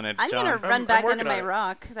tabs on it, I'm John. gonna run I'm back working into my on it.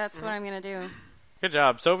 rock. That's what I'm gonna do. Good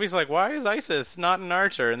job. Sophie's like, why is ISIS not an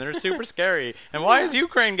archer? And they're super scary. And why is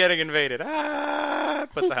Ukraine getting invaded? Ah!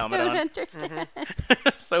 Puts the helmet Don't on. understand.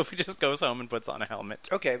 Sophie just goes home and puts on a helmet.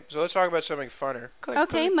 Okay, so let's talk about something funner.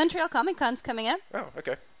 Okay, Montreal Comic Con's coming up. Oh,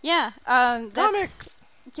 okay. Yeah. That's, Comics.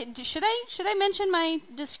 Should I mention my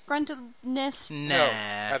disgruntledness? Nah. No,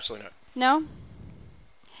 absolutely not. No.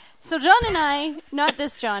 So John and I, not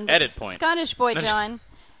this John, but Edit point. Scottish boy John,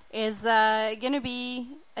 is going to be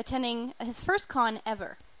attending his first con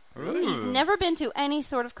ever. He's never been to any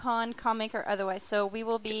sort of con, comic or otherwise. So we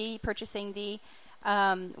will be purchasing the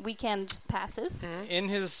weekend passes. In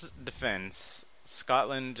his defense,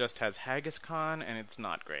 Scotland just has Haggis Con, and it's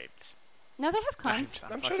not great. No, they have cons.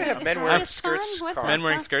 I'm sure they have It's men not wearing this skirts. con? What con. the- Men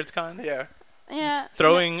wearing skirts cons? Yeah, Yeah.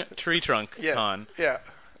 Throwing tree trunk yeah, con. yeah.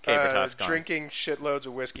 Caber toss con. Drinking shitloads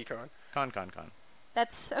of whiskey con. Con.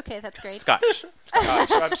 That's okay. That's great. Scotch.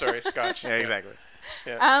 Scotch. I'm sorry, Scotch. Yeah, exactly.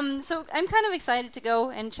 So I'm kind of excited to go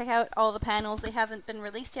and check out all the panels. They haven't been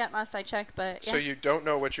released yet, last I checked, but yeah. So you don't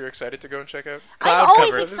know what you're excited to go and check out? Cloud I'm always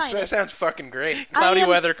cover. excited. That sounds fucking great. Cloudy am-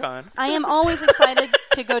 weather con. I am always excited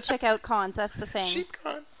to go check out cons. That's the thing. Sheep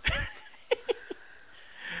con.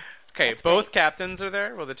 Okay, That's both captains are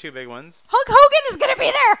there. Well, the two big ones. Hulk Hogan is going to be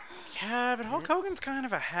there. Yeah, but Hulk Hogan's kind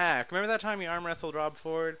of a hack. Remember that time he arm wrestled Rob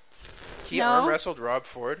Ford? He No. arm wrestled Rob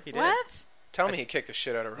Ford. He did. What? Tell me he kicked the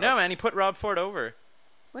shit out of Rob. No, man, he put Rob Ford over.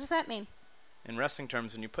 What does that mean? In wrestling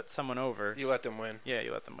terms, when you put someone over, You let them win. yeah,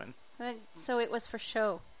 you let them win. So it was for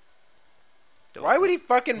show. Why would he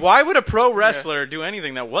fucking... Why would a pro wrestler do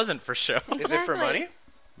anything that wasn't for show? Is it for Exactly. money?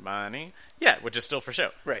 Money? Yeah, which is still for show.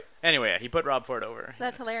 Right. Anyway, yeah, he put Rob Ford over.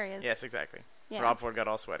 That's hilarious. Yes, exactly. Yeah. Rob Ford got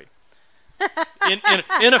all sweaty.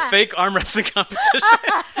 in a fake arm wrestling competition,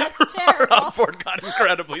 That's terrible. Rob Ford got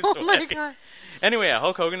incredibly Oh sweaty. my god. Anyway, yeah,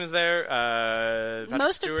 Hulk Hogan is there. Patrick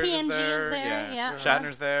Most of Stewart TNG is is there, yeah.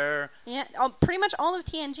 Shatner's there. Yeah, pretty much all of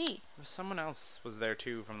TNG. Someone else was there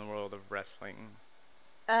too from the world of wrestling.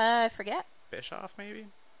 I forget. Bischoff, maybe?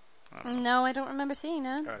 I don't know. No, I don't remember seeing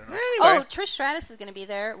that. I don't know. Anyway, Oh, Trish Stratus is going to be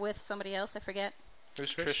there with somebody else. I forget.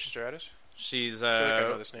 Who's Trish Stratus? she's feel like I a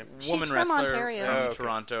know this name. She's woman from wrestler Ontario. from Oh, okay.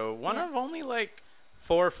 Toronto. One Yeah. of only like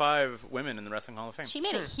 4 or 5 women in the Wrestling Hall of Fame. She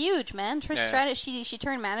made it huge, man. Trish Yeah. Stratus. She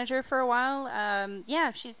turned manager for a while.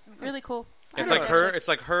 Yeah, she's really cool. I It's like like that her. chick. It's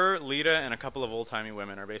like her, Lita, and a couple of old timey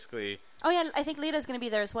women are basically Oh yeah, I think Lita's going to be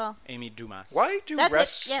there as well. Amy Dumas. Why do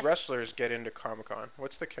That's it, yes. wrestlers get into Comic-Con?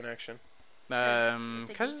 What's the connection? It's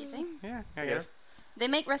a 'cause- geeky thing. yeah, I Yeah. guess They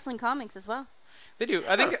make wrestling comics as well. they do.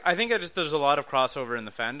 I think there's a lot of crossover in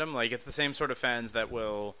the fandom. Like it's the same sort of fans that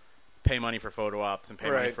will pay money for photo ops and pay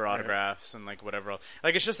money Right, for right. autographs and like whatever else.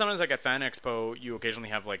 Like it's just sometimes like at Fan Expo you occasionally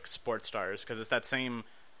have like sports stars because it's that same.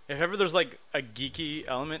 If ever there's like a geeky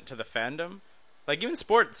element to the fandom, like even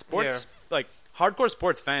sports Yeah. like hardcore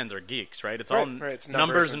sports fans are geeks, right? It's all Right. It's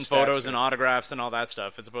numbers and stats, photos yeah. and autographs and all that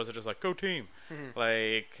stuff, as opposed to just like go team.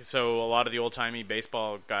 Like so, a lot of the old timey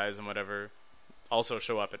baseball guys and whatever also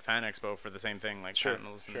show up at Fan Expo for the same thing, like Sure,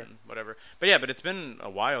 panels sure. and whatever. But yeah, but it's been a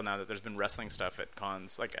while now that there's been wrestling stuff at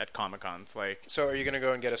cons, like at Comic Cons, like So are you going to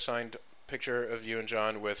go and get a signed picture of you and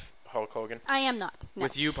John with Hulk Hogan? I am not. No.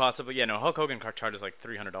 with you possibly. Yeah, no, Hulk Hogan charges like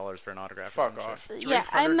 $300 for an autograph. or Fuck some off. shit. Yeah,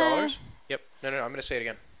 I'm. $300? Yep. No, I'm going to say it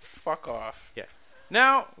again. Fuck off. Yeah.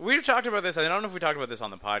 Now we've talked about this. I don't know if we talked about this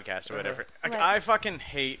on the podcast or whatever. Like, Right. I fucking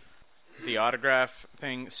hate the autograph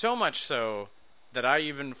thing so much so that I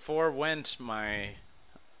even forewent my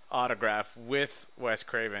autograph with Wes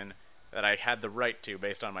Craven that I had the right to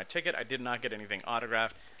based on my ticket. I did not get anything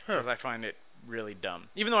autographed because I find it really dumb.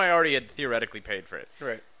 Even though I already had theoretically paid for it.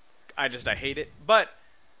 Right. I hate it. But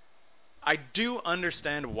I do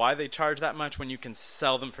understand why they charge that much when you can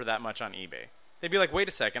sell them for that much on eBay. They'd be like, wait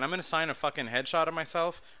a second, I'm going to sign a fucking headshot of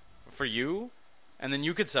myself for you, and then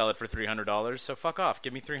you could sell it for $300, so fuck off.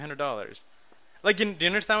 Give me $300. Like, do you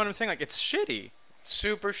understand what I'm saying? Like, it's shitty.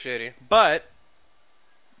 Super shitty. But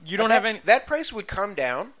you don't have any. That price would come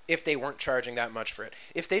down if they weren't charging that much for it.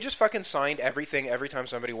 If they just fucking signed everything every time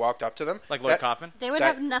somebody walked up to them, Like Lloyd Kaufman? They would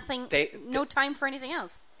That- have nothing, no time for anything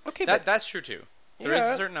else. Okay, That's true, too. There is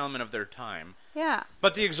Yeah. a certain element of their time. Yeah.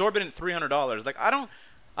 But the exorbitant $300, like,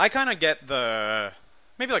 I kind of get the,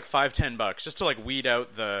 maybe like $5-10 just to, like, weed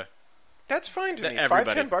out the... that's fine to me.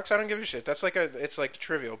 everybody. $5-10, I don't give a shit. That's like it's like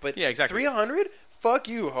trivial. But Yeah, exactly. $300? Fuck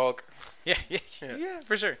you, Hulk. Yeah,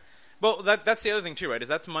 for sure. Well, that's the other thing, too, right, is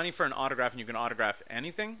that's money for an autograph, and you can autograph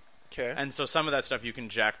anything. Okay. And so some of that stuff you can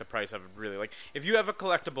jack the price of, really. Like, if you have a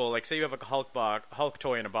collectible, like, say you have a Hulk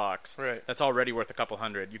toy in a box, Right. that's already worth a couple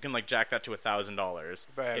hundred, you can, like, jack that to $1,000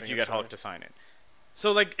 By having if you it get signed. Hulk to sign it.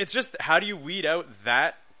 So, like, it's just, how do you weed out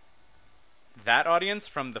that audience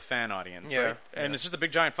from the fan audience, Yeah, right? And yeah. it's just a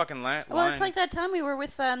big giant fucking line. Well, it's like that time we were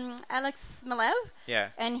with Alex Malev, Yeah.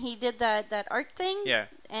 and he did that art thing, Yeah.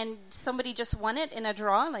 and somebody just won it in a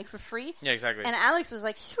draw, like, for free. Yeah, exactly. And Alex was,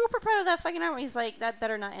 like, super proud of that fucking art. He's like, that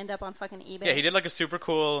better not end up on fucking eBay. Yeah, he did, like, a super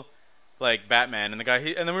cool, like, Batman, and the guy,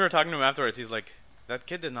 and then we were talking to him afterwards, he's like, that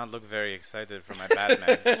kid did not look very excited for my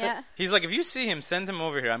Batman. Yeah. He's like, if you see him, send him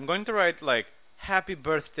over here. I'm going to write, like, Happy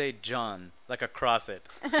Birthday, John, like, across it,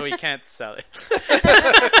 so he can't sell it.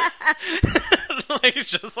 Like, it's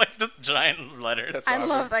just giant letters. That's I awesome.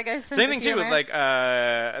 love that guy's sense Same of thing, too, humor. with, like,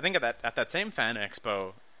 I think at that same fan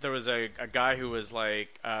expo, there was a guy who was,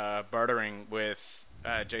 like, bartering with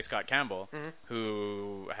J. Scott Campbell,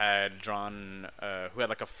 who had drawn, who had,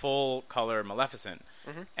 like, a full-color Maleficent.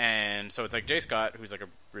 And so it's, like, J. Scott, who's, like, a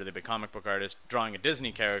really big comic book artist, drawing a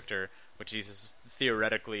Disney character, which he's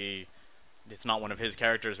theoretically... It's not one of his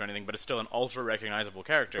characters or anything, but it's still an ultra recognizable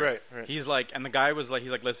character. Right. He's like, and the guy was like,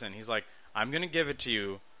 he's like, listen, he's like, I'm gonna give it to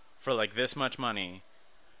you for like this much money,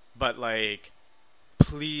 but like,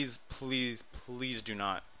 please do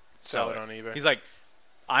not Sell sell it on eBay. He's like,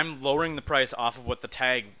 I'm lowering the price off of what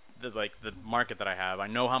the market that I have. I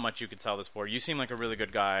know how much you could sell this for. You seem like a really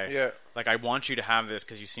good guy. Yeah. Like, I want you to have this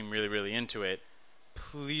because you seem really, really into it.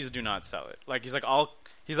 Please do not sell it. Like, he's like,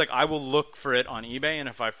 I will look for it on eBay, and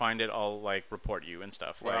if I find it, I'll, like, report you and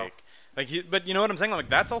stuff. Wow. But you know what I'm saying? Like,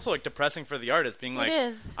 that's also, like, depressing for the artist, being like,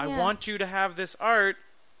 It is, I yeah. want you to have this art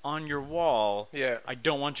on your wall. Yeah. I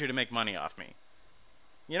don't want you to make money off me.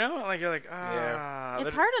 You know? Like, you're like,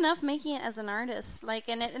 It's hard enough making it as an artist, like,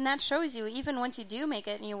 and that shows you. Even once you do make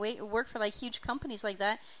it and you work for like huge companies like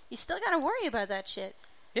that, you still got to worry about that shit.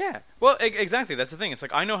 Yeah. Well, exactly. That's the thing. It's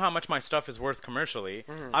like, I know how much my stuff is worth commercially.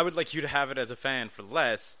 I would like you to have it as a fan for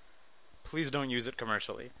less. Please don't use it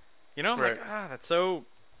commercially. You know? I'm Right. like, that's so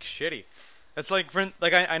shitty. It's like,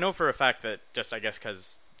 I know for a fact that, just I guess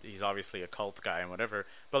because he's obviously a cult guy and whatever,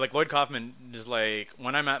 but like Lloyd Kaufman is like,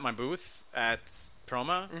 when I'm at my booth at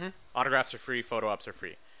Troma, autographs are free, photo ops are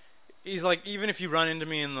free. He's like, even if you run into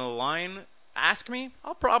me in the line, ask me,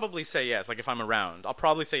 I'll probably say yes. Like, if I'm around, I'll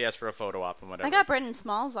probably say yes for a photo op and whatever. I got Brendan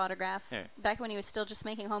Small's autograph Yeah. back when he was still just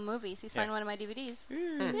making home movies. He signed one of my DVDs.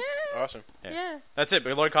 Yeah. Awesome. Yeah. That's it.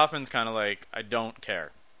 But Lloyd Kaufman's kind of like, I don't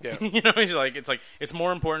care. Yeah. You know, he's like, it's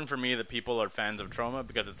more important for me that people are fans of Troma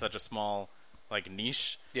because it's such a small, like,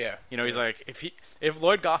 niche. Yeah. You know, he's like, if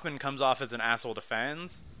Lloyd Kaufman comes off as an asshole to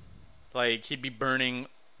fans, like, he'd be burning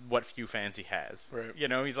what few fans he has. Right. You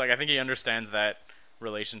know, he's like, I think he understands that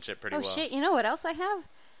relationship pretty well. Oh, shit. You know what else I have?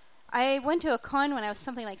 I went to a con when I was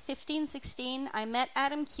something like 15, 16. I met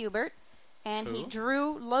Adam Kubert, and he Who?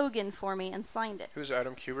 drew Logan for me and signed it. Who's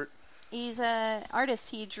Adam Kubert? He's an artist.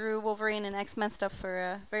 He drew Wolverine and X-Men stuff for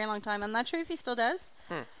a very long time. I'm not sure if he still does.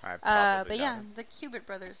 I probably But yeah, don't. the Kubert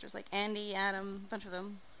brothers. There's like Andy, Adam, a bunch of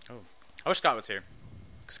them. Oh. I wish Scott was here.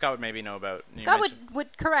 Scott would maybe know about... you Scott mentioned-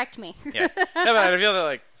 would correct me. Yeah. No, but I feel that,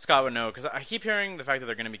 like, Scott would know, because I keep hearing the fact that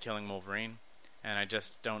they're going to be killing Wolverine, and I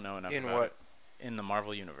just don't know enough In about what? it. In the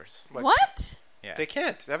Marvel Universe. Like, What? Yeah. They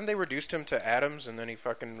can't. Haven't they reduced him to atoms and then he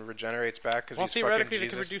fucking regenerates back because Well, he's fucking theoretically, they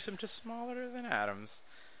Jesus? could reduce him to smaller than atoms.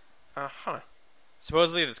 Uh-huh.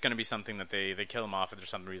 Supposedly, it's going to be something that they kill him off if there's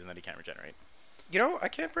some reason that he can't regenerate. You know, I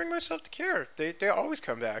can't bring myself to care. They always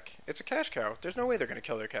come back. It's a cash cow. There's no way they're going to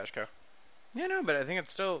kill their cash cow. Yeah, no, but I think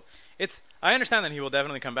it's still... I understand that he will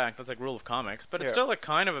definitely come back. That's like rule of comics. But it's Yeah. still like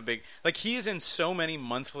kind of a big... Like, he is in so many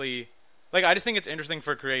monthly... Like, I just think it's interesting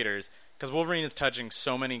for creators, because Wolverine is touching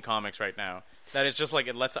so many comics right now, that it's just like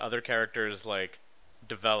it lets other characters, like,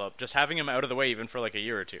 develop. Just having him out of the way even for like a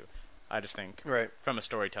year or two, I just think. Right. From a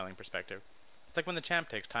storytelling perspective. It's like when the champ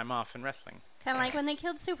takes time off in wrestling. Kind of like when they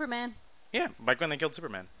killed Superman. Yeah, like when they killed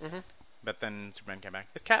Superman. Mm-hmm. But then Superman came back.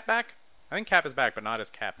 Is Cap back? I think Cap is back, but not as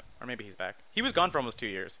Cap. Or maybe he's back. He was gone for almost 2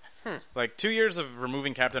 years. Like, 2 years of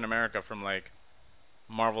removing Captain America from, like,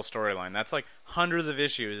 Marvel storyline. That's, like, hundreds of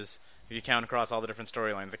issues If you count across all the different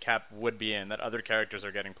storylines, the Cap would be in, that other characters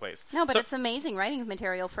are getting placed. No, but So- it's amazing writing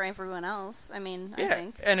material for everyone else. I mean, I yeah,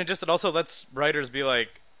 think. and it also lets writers be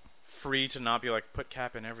like free to not be like put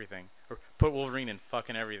Cap in everything or put Wolverine in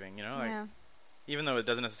fucking everything. You know, like Yeah. even though it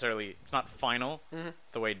doesn't necessarily, it's not final Mhm.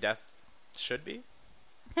 the way Death should be.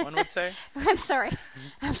 One would say. I'm sorry.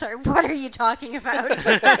 What are you talking about?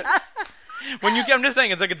 I'm just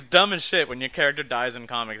saying, it's like it's dumb as shit when your character dies in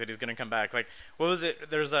comics that he's gonna come back. Like, what was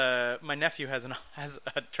it? My nephew has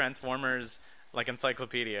a Transformers like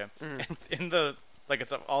encyclopedia, and in the like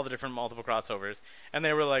it's all the different multiple crossovers, and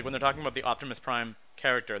they were like when they're talking about the Optimus Prime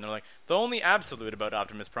character, and they're like the only absolute about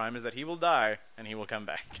Optimus Prime is that he will die and he will come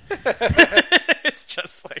back. It's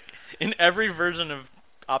just like in every version of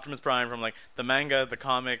Optimus Prime, from like the manga, the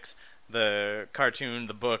comics, the cartoon,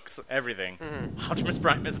 the books, everything, Optimus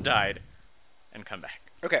Prime has died and come back.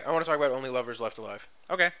 Okay, I want to talk about Only Lovers Left Alive.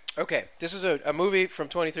 Okay. Okay, this is a movie from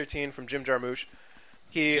 2013 from Jim Jarmusch.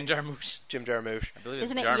 Jim Jarmusch. Jim Jarmusch. I believe it's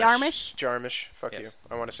Isn't it Jarmusch. Yarmish? Jarmusch. Fuck Yes.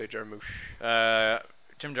 you. I want to say Jarmusch.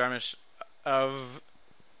 Jim Jarmusch of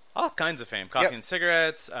all kinds of fame. Coffee and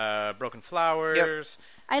Cigarettes, Broken Flowers.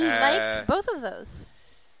 I liked both of those.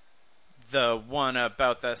 The one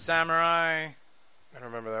about the samurai. I don't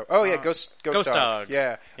remember that. Oh yeah, Ghost Dog.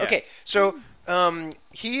 Yeah. Yeah. Okay, so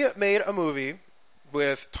he made a movie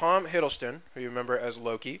with Tom Hiddleston, who you remember as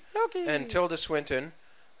Loki, and Tilda Swinton,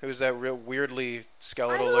 who's that real weirdly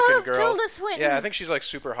skeletal-looking love girl. Tilda Swinton. Yeah, I think she's like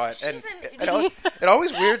super hot. She's It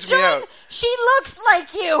always weirds me John, out. she looks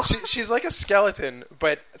like you. She's like a skeleton,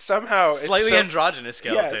 but somehow Slightly androgynous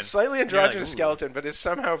skeleton. Yeah, it's slightly You're androgynous like, ooh. skeleton, but it's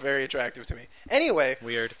somehow very attractive to me. Anyway,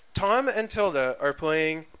 Weird. Tom and Tilda are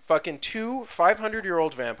playing fucking two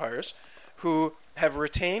 500-year-old vampires who have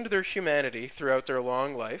retained their humanity throughout their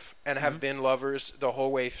long life and have been lovers the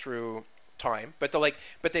whole way through time. But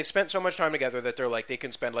they've spent so much time together that they're like they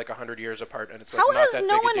can spend like 100 years apart, and it's like How not has that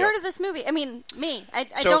no big a one deal. heard of this movie? I mean, me. I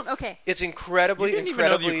So, don't. Okay. It's incredibly, You didn't even know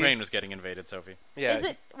the incredibly. Ukraine was getting invaded, Sophie. Yeah. Is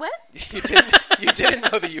it what? You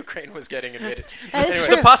didn't know the Ukraine was getting invaded. That is Anyway.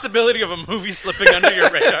 true. The possibility of a movie slipping under your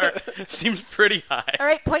radar seems pretty high. All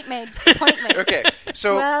right, point made. Point made. Okay,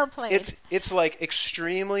 so Well played. it's like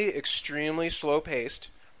extremely slow paced.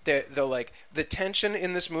 The tension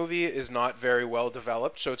in this movie is not very well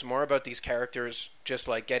developed, so it's more about these characters just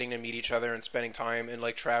like getting to meet each other and spending time and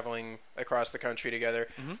like traveling across the country together.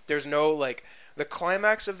 There's no like the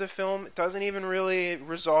climax of the film doesn't even really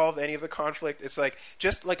resolve any of the conflict. It's like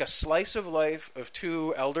just like a slice of life of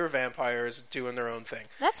two elder vampires doing their own thing.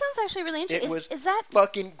 That sounds actually really It interesting. was Is that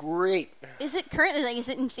fucking great. is it currently like is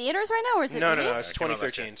it in theaters right now or is it No, released? it's It came out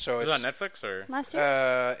last 2013. year. So was it's it on Netflix or? Last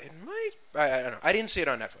year. It might. I don't know. I didn't see it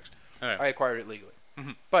on Netflix. Okay. I acquired it legally.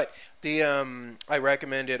 But the I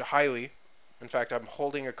recommend it highly. In fact, I'm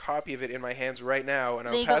holding a copy of it in my hands right now, and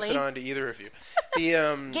I'll pass it Legally. on to either of you.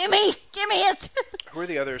 The Give me it. who are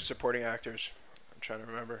the other supporting actors? I'm trying to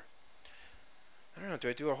remember. I don't know. Do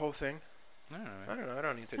I do a whole thing? I don't know. I don't know. I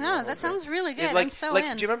don't need to. do a No, whole that thing. sounds really good. Like, I'm so like,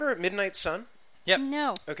 in. do you remember Midnight Sun? Yep.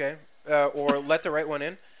 No. Okay, or Let the Right One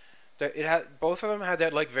In. It had both of them had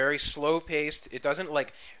that like very slow paced. It doesn't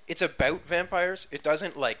like it's about vampires. It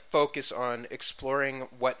doesn't like focus on exploring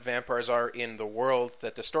what vampires are in the world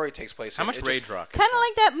that the story takes place How in. much It Rage just- Rock? Kind of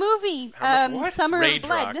like that movie, How much what? Summer Rage of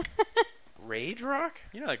Blood. Rock. Rage Rock?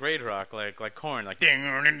 You know, like Rage Rock, like Korn, like ding,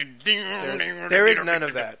 ding, ding, There is none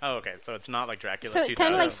of that. Oh, okay, so it's not like Dracula. so 2000.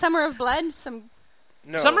 kind of like Summer of Blood. Some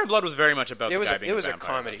No, Summer of Blood was very much about it was the guy being it was a vampire,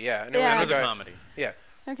 comedy. though. Yeah, and Yeah. It was a a guy- comedy. Yeah,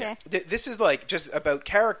 okay. This is like just about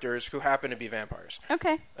characters who happen to be vampires.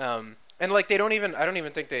 Okay. And like they don't even I don't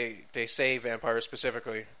even think they say vampires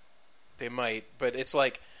specifically. They might, but it's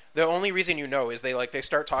like the only reason you know is they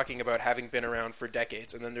start talking about having been around for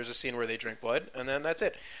decades, and then there's a scene where they drink blood, and then that's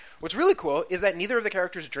it. What's really cool is that neither of the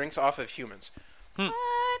characters drinks off of humans. What?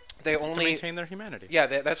 They It's to only maintain their humanity. yeah,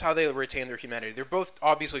 that's how they retain their humanity. They're both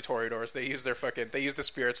obviously Toreadors. They use the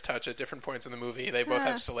spirit's touch at different points in the movie. They both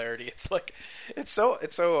Huh. have celerity. It's like it's so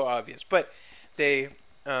obvious, but they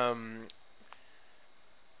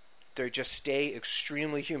just stay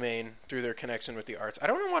extremely humane through their connection with the arts. I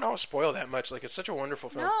don't want to spoil that much. Like it's such a wonderful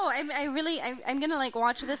film. No, I'm gonna like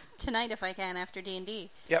watch this tonight if I can after D&D.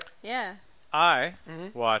 Yep. Yeah. I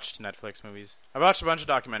watched Netflix movies. I watched a bunch of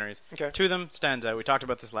documentaries. Okay. Two of them stands out. We talked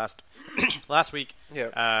about this last week.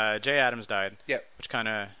 Yeah. Jay Adams died. Yep. Which kind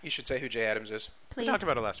of You should say who Jay Adams is. Please. we talked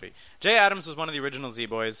about it last week. Jay Adams was one of the original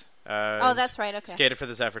Z-Boys. Oh, that's right, okay. Skated for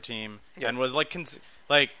the Zephyr team Yep. and was like his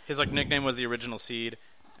like nickname was the Original Seed,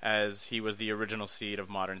 as he was the original seed of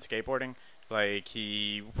modern skateboarding. Like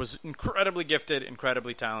he was incredibly gifted,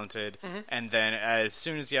 incredibly talented, and then as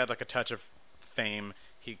soon as he had like a touch of fame,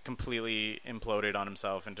 he completely imploded on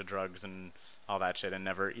himself into drugs and all that shit and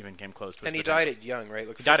never even came close to his And he potential. died at young, right?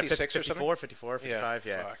 Like He died at 56 or something? 54, 55,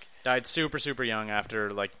 yeah. Fuck. Died super, super young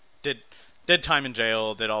after, like, did time in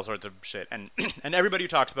jail, did all sorts of shit. And and everybody who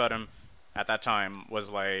talks about him at that time was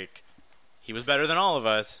like, he was better than all of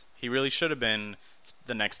us. He really should have been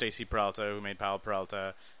the next Stacy Peralta, who made Powell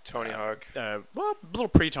Peralta. Tony Hawk. Well, a little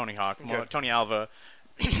pre-Tony Hawk. Okay. More Tony Alva,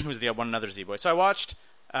 who's the one another Z-Boy. So I watched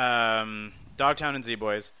Dogtown and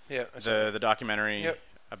Z-Boys, Yeah. I saw the documentary Yep.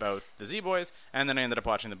 about the Z-Boys, and then I ended up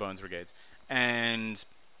watching the Bones Brigades. And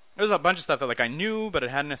there was a bunch of stuff that like I knew, but I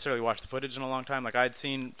hadn't necessarily watched the footage in a long time. Like I'd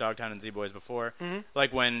seen Dogtown and Z-Boys before,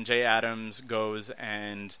 like when Jay Adams goes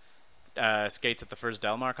and skates at the first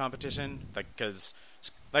Del Mar competition, like because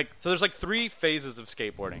like so there's like 3 phases of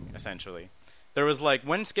skateboarding essentially. There was like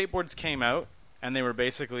when skateboards came out and they were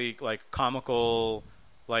basically like comical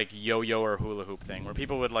like yo-yo or hula hoop thing where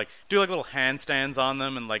people would like do like little handstands on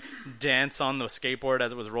them and like dance on the skateboard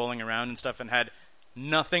as it was rolling around and stuff and had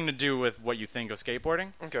nothing to do with what you think of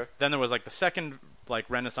skateboarding. Okay. Then there was like the second like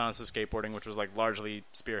renaissance of skateboarding, which was like largely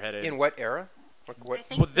spearheaded. In what era? Like I what?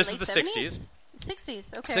 think Well, this the is late the 70s?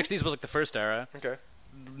 60s, okay. 60s was like the first era. Okay.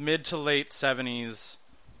 Mid to late 70s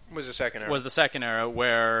Was the second era? was the second era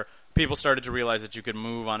where people started to realize that you could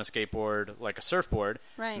move on a skateboard like a surfboard.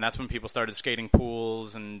 Right. And that's when people started skating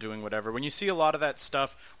pools and doing whatever. When you see a lot of that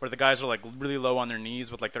stuff where the guys are like really low on their knees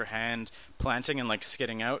with like their hand planting and like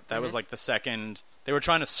skidding out, that was like the second. They were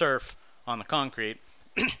trying to surf on the concrete.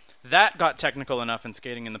 That got technical enough in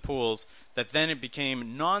skating in the pools that then it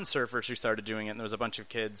became non-surfers who started doing it. And there was a bunch of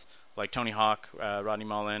kids like Tony Hawk, Rodney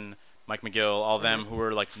Mullen, Mike McGill, all of them who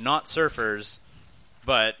were like not surfers,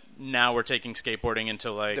 but now we're taking skateboarding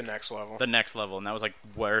into like the next level. the next level, and that was like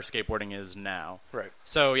where skateboarding is now. Right.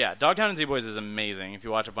 So yeah, Dogtown and Z-Boys is amazing. If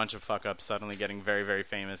you watch a bunch of fuck ups suddenly getting very, very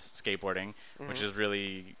famous skateboarding, which is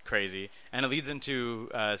really crazy, and it leads into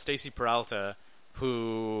Stacy Peralta,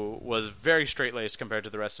 who was very straight laced compared to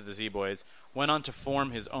the rest of the Z-Boys, went on to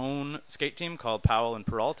form his own skate team called Powell and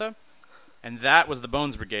Peralta. And that was the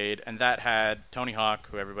Bones Brigade, and that had Tony Hawk,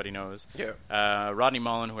 who everybody knows, Yeah. Rodney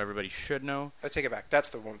Mullen, who everybody should know. I take it back. That's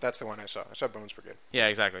the one. That's the one I saw. I saw Bones Brigade. Yeah,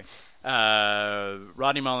 exactly.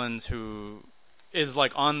 Rodney Mullins, who is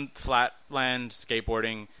like on flatland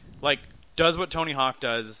skateboarding, like does what Tony Hawk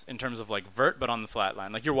does in terms of like vert, but on the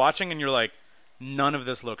flatland. Like you're watching and you're like, none of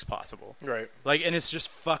this looks possible. Right. Like, and it's just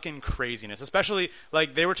fucking craziness. Especially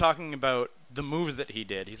like they were talking about the moves that he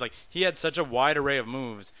did. He's like he had such a wide array of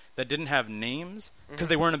moves that didn't have names because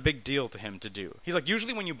they weren't a big deal to him to do. He's like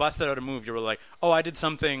usually when you busted out a move, you were like, oh, I did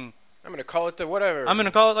something. I'm gonna call it the whatever. I'm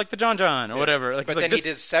gonna call it like the John John or whatever. Like, But he's then like, he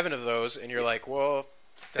did 7 of those, and you're like, well.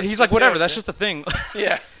 That's he's like, just whatever. it. That's just the thing.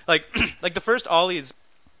 Yeah. like the first ollies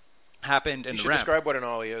happened in You the should ramp. describe what an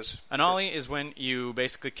ollie is. An ollie is when you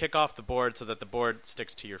basically kick off the board so that the board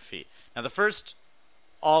sticks to your feet. Now, the first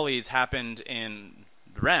ollies happened in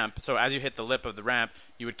the ramp, so as you hit the lip of the ramp,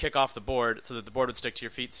 you would kick off the board so that the board would stick to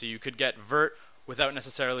your feet, so you could get vert without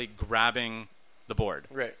necessarily grabbing the board.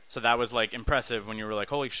 Right. So that was like impressive when you were like,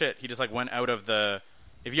 holy shit, he just like went out of the...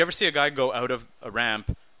 If you ever see a guy go out of a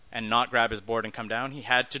ramp and not grab his board and come down, he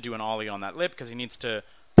had to do an ollie on that lip because he needs to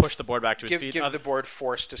push the board back to his feet. Give the board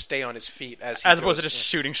force to stay on his feet as opposed to goes. just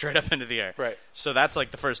shooting straight up into the air. Right. So that's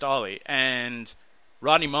like the first ollie. And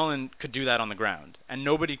Rodney Mullen could do that on the ground. And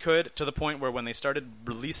nobody could, to the point where when they started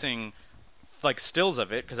releasing like stills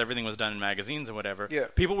of it, because everything was done in magazines and whatever, Yeah.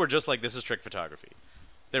 people were just like, this is trick photography.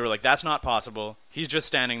 They were like, that's not possible. He's just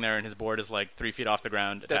standing there and his board is like 3 feet off the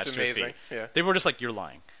ground That's attached to his amazing. feet. Yeah. They were just like, you're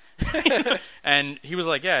lying. And he was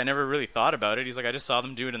like, yeah, I never really thought about it. He's like, I just saw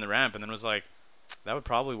them do it in the ramp and then was like, that would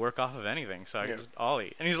probably work off of anything, so I Yeah. could just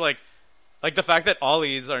ollie. And he's like the fact that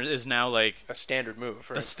ollies is now like A standard move,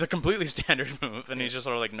 right? the completely standard move, and he's just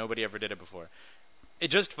sort of like nobody ever did it before.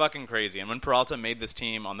 It's just fucking crazy. And when Peralta made this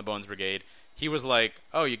team on the Bones Brigade, he was like,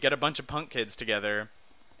 oh, you get a bunch of punk kids together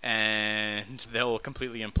and they'll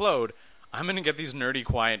completely implode. I'm going to get these nerdy,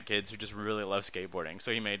 quiet kids who just really love skateboarding.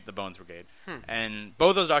 So he made the Bones Brigade. And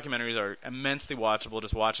both those documentaries are immensely watchable.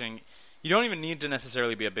 Just watching, you don't even need to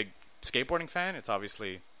necessarily be a big skateboarding fan. It's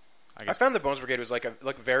obviously, I I guess, found the Bones Brigade was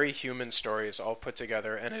like very human stories all put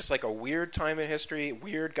together, and it's like a weird time in history,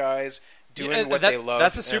 weird guys doing Yeah, what that- they love.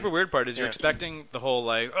 That's the super and- weird part is you're yeah. expecting the whole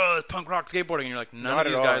like, oh, it's punk rock skateboarding, and you're like, none Not of at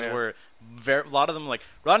these all, guys yeah. were. A lot of them, like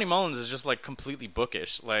Rodney Mullins, is just like completely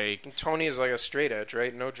bookish. Like, And Tony is like a straight edge,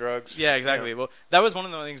 right? No drugs. yeah, exactly. Well, that was one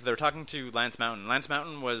of the things they were talking to Lance Mountain. Lance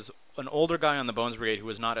Mountain was an older guy on the Bones Brigade who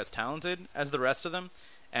was not as talented as the rest of them,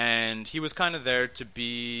 and he was kind of there to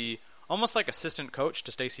be almost like assistant coach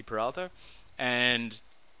to Stacy Peralta. And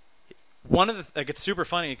one of the it's super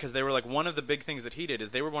funny because they were like one of the big things that he did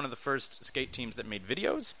is they were one of the first skate teams that made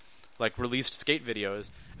videos, like released skate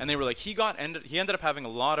videos, and they were like he ended up having a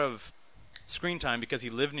lot of screen time because he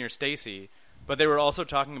lived near Stacy, but they were also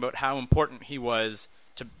talking about how important he was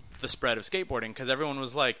to the spread of skateboarding because everyone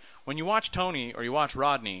was like, when you watch Tony or you watch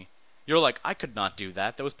Rodney, you're like, I could not do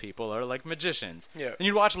that. Those people are like magicians. Yeah. And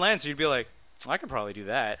you'd watch Lance, you'd be like, well, I could probably do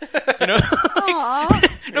that. You know?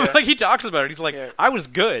 Like he talks about it. He's like, I was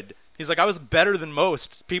good. He's like, I was better than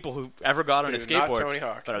most people who ever got on a skateboard. Not Tony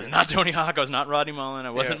Hawk. But I was not Tony Hawk. I was not Rodney Mullen. I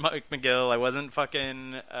wasn't Mike McGill. I wasn't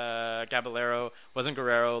fucking Caballero. Wasn't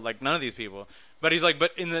Guerrero. Like none of these people. But he's like,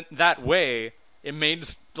 but in that way, it made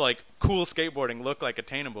like cool skateboarding look like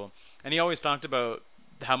attainable. And he always talked about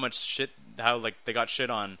how like they got shit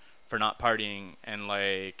on for not partying and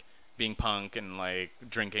like being punk and like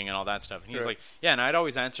drinking and all that stuff. And he's like, yeah. And I'd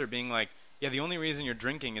always answer being like, yeah, the only reason you're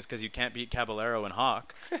drinking is because you can't beat Caballero and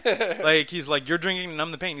Hawk. Like, he's like, you're drinking to numb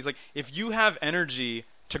the pain. He's like, if you have energy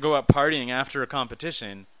to go out partying after a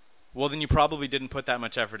competition, well, then you probably didn't put that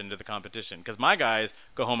much effort into the competition. Because my guys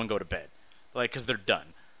go home and go to bed, like, because they're done.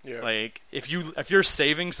 Yeah. Like, if you're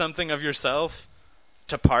saving something of yourself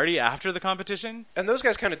to party after the competition, and those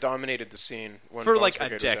guys kind of dominated the scene for like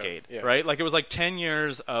a decade, right? Like, it was like 10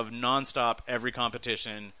 years of nonstop every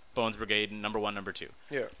competition. Bones Brigade, number 1, number 2.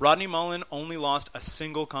 Yeah. Rodney Mullen only lost a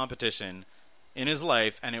single competition in his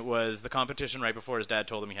life, and it was the competition right before his dad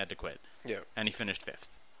told him he had to quit. Yeah. And he finished 5th.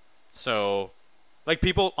 So, like,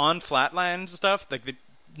 people on Flatland stuff, like, the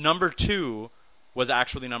number 2 was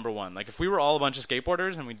actually number 1. Like, if we were all a bunch of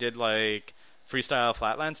skateboarders and we did, like, freestyle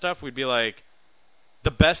Flatland stuff, we'd be like,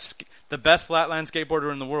 the best Flatland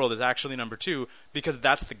skateboarder in the world is actually number 2 because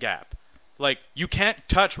that's the gap. Like, you can't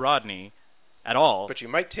touch Rodney at all. But you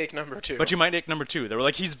might take number 2. They were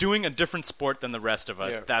like, he's doing a different sport than the rest of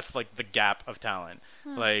us. Yeah. That's like the gap of talent.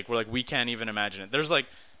 Like, we're like, we can't even imagine it.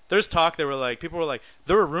 There's talk, people were like,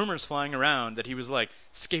 there were rumors flying around that he was like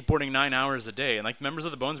skateboarding 9 hours a day. And like members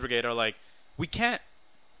of the Bones Brigade are like, we can't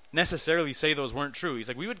necessarily say those weren't true. He's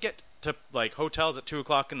like, we would get to like hotels at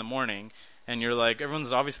 2:00 in the morning and you're like,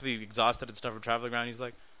 everyone's obviously exhausted and stuff from traveling around. He's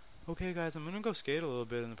like, okay, guys, I'm going to go skate a little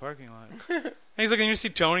bit in the parking lot. And he's like, and you see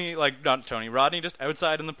Rodney just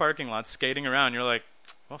outside in the parking lot skating around. You're like,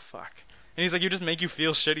 well, fuck. And he's like, you just make you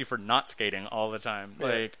feel shitty for not skating all the time. Yeah.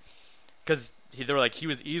 Like, because they were like, he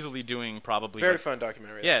was easily doing probably... Very fun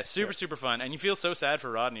documentary. Yeah, super fun. And you feel so sad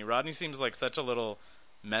for Rodney. Rodney seems like such a little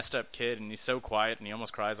messed up kid, and he's so quiet, and he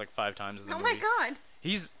almost cries like 5 times in the movie. Oh, my God.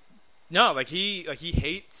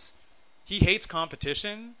 He hates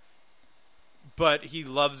competition, but he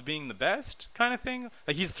loves being the best kind of thing.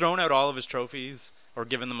 Like, he's thrown out all of his trophies or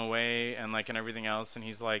given them away and like and everything else. And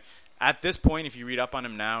he's like, at this point, if you read up on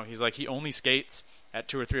him now, he's like, he only skates at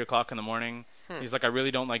 2 or 3 o'clock in the morning. He's like, I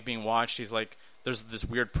really don't like being watched. He's like, there's this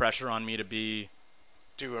weird pressure on me to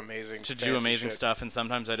do amazing stuff. And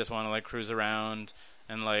sometimes I just want to like cruise around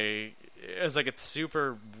and like, it's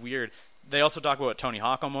super weird. They also talk about Tony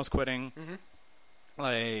Hawk almost quitting. Mm-hmm.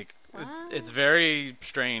 Like, it's very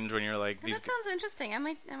strange when you're like... That sounds interesting. I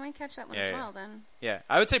might catch that one as well, then. Yeah,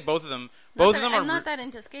 I would say both of them. I'm not that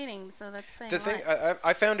into skating, so that's saying the thing.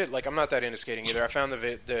 I found it, like, I'm not that into skating either. I found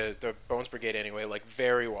the Bones Brigade, anyway, like,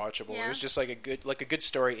 very watchable. Yeah. It was just, like, a good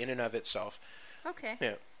story in and of itself. Okay.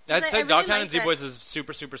 Yeah. I'd say Dogtown and Z-Boys is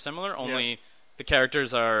super similar, only the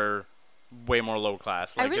characters are... way more low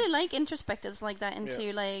class. Like, I really like introspectives like that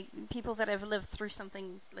into like people that have lived through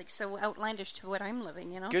something like so outlandish to what I'm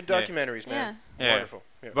living, you know? Good documentaries, man. Yeah. Wonderful.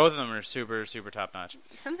 Yeah. Both of them are super top notch.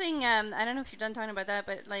 Something I don't know if you're done talking about that,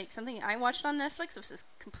 but like something I watched on Netflix, which is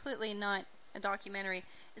completely not a documentary,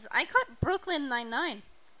 is I caught Brooklyn Nine-Nine.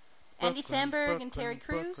 Andy Samberg and Terry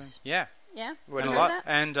Crews. Yeah. Yeah. What is that?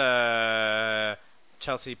 And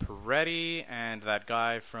Chelsea Peretti and that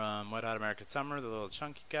guy from Wet Hot American Summer, the little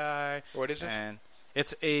chunky guy. What is it? And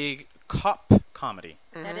it's a cop comedy.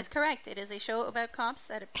 Mm-hmm. That is correct. It is a show about cops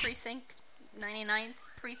at a precinct, 99th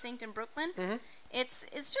precinct in Brooklyn. Mm-hmm. It's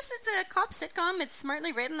a cop sitcom. It's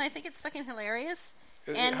smartly written. I think it's fucking hilarious.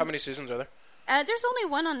 How many seasons are there? There's only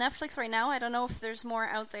one on Netflix right now. I don't know if there's more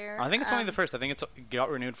out there. I think it's only the first. I think it's got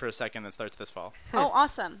renewed for a second that starts this fall. Oh,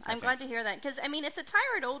 awesome. I'm glad to hear that. Because, I mean, it's a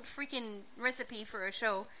tired old freaking recipe for a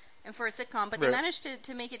show and for a sitcom, but they managed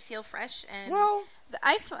to make it feel fresh. And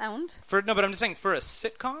I found... But I'm just saying, for a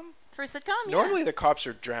sitcom? For a sitcom, yeah. Normally the cops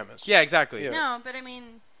are dramas. Yeah, exactly. Yeah. No, but I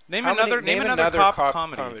mean... Name another cop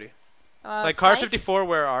comedy. Like Car 54,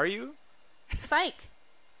 Where Are You? Psych.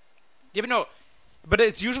 Yeah, but no... But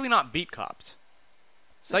it's usually not beat cops.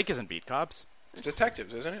 Psych isn't beat cops. It's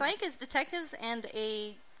detectives, isn't it? Psych is detectives and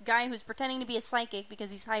a guy who's pretending to be a psychic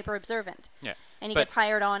because he's hyper observant. Yeah. And he But- gets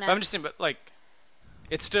hired on as... But I'm just saying, but like,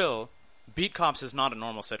 it's still Beat Cops is not a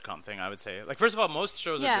normal sitcom thing. I would say. Like, first of all, most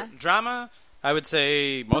shows Yeah. are drama. I would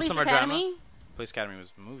say most Police of them are Academy, drama. Police Academy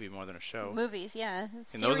was a movie more than a show. movies, yeah. And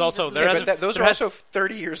Series those also of there Yeah, hasn't- but those there are has- also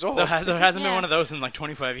 30 years old. There hasn't been Yeah. one of those in like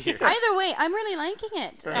 25 years. Either way, I'm really liking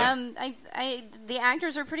it. Uh-huh. The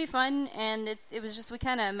actors are pretty fun, and it was just we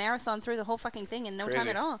kind of marathon through the whole fucking thing in no time Crazy.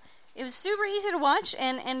 at all. It was super easy to watch,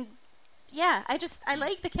 and yeah, I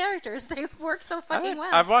like the characters. They work so fucking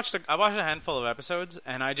well. I've watched a handful of episodes,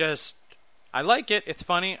 and I like it. It's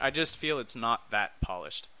funny. I just feel it's not that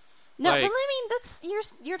polished. No, like- but I mean that's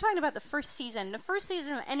you're talking about the first season. The first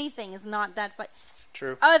season of anything is not that fun.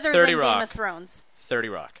 True. Other 30 than Rock. Game of Thrones. 30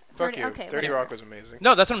 Rock. Fuck 30 you. okay, 30 whatever. Rock was amazing.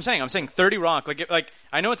 No, that's what I'm saying. I'm saying 30 Rock. Like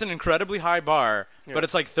I know it's an incredibly high bar, Yeah. but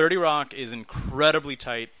it's like 30 Rock is incredibly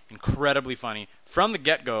tight, incredibly funny from the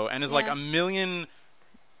get-go, and is like Yeah. a million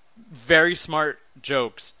very smart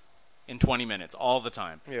jokes in 20 minutes all the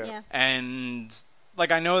time. Yeah. And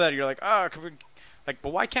like I know that you're like, oh,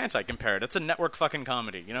 but why can't I compare it? It's a network fucking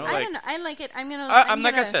comedy, you know? I Like, don't know. I like it. I'm gonna. I'm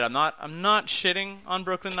like I said, I'm not shitting on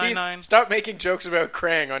Brooklyn Keith, Nine-Nine. stop making jokes about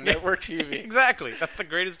Krang on network TV. Exactly. That's the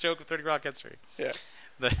greatest joke of 30 Rock history. Yeah.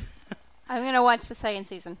 The- I'm gonna watch the second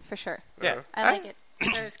season for sure. yeah. Uh-huh. I like it.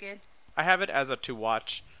 That was good. I have it as a to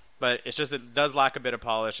watch, but it's just it does lack a bit of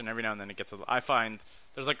polish, and every now and then it gets. I find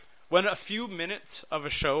there's like when a few minutes of a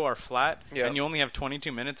show are flat, Yeah. and you only have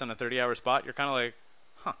 22 minutes on a 30-hour spot, you're kind of like,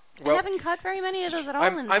 Well, I haven't caught very many of those at all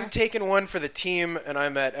in there. I'm taking one for the team, and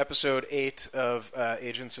I'm at episode 8 of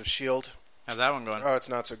Agents of S.H.I.E.L.D. how's that one going? Oh, it's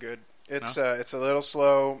not so good. It's a little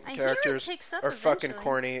slow. I hear it Characters picks up are fucking eventually.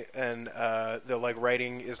 corny, and the like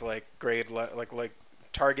writing is like like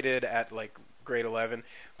targeted at like grade 11.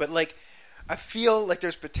 But like, I feel like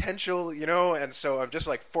there's potential, you know, and so I'm just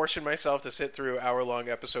like forcing myself to sit through hour-long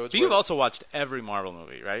episodes. So you've where- also watched every Marvel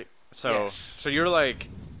movie, right? So Yes. so you're like,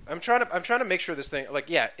 I'm trying to make sure this thing, like,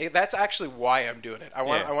 that's actually why I'm doing it. I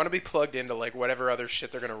want Yeah. to be plugged into like whatever other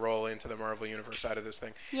shit they're gonna roll into the Marvel universe side of this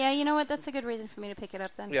thing. Yeah, you know what? That's a good reason for me to pick it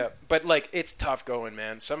up then. Yeah, but like it's tough going,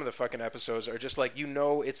 man. Some of the fucking episodes are just like, you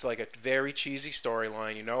know, it's like a very cheesy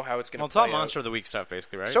storyline. You know how it's gonna. well, it's all play out. Monster of the Week stuff,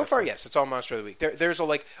 basically, right? So That's far, like- yes, it's all Monster of the Week. There's a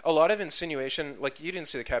lot of insinuation. Like you didn't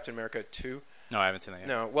see the Captain America 2. No, I haven't seen that yet.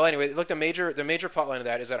 No. Well, anyway, look, the major plotline of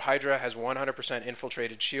that is that Hydra has 100%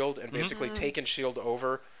 infiltrated Shield and basically taken Shield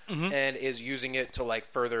over and is using it to like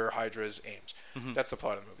further Hydra's aims. That's the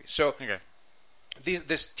plot of the movie. So Okay.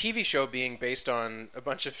 this TV show being based on a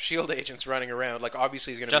bunch of Shield agents running around, like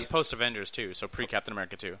obviously is going to Just be. post Avengers 2, so pre Captain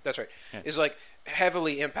America 2. That's right. Yeah. Is like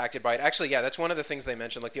heavily impacted by it. Actually, yeah, that's one of the things they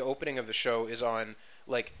mentioned. Like the opening of the show is on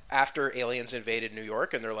like after aliens invaded New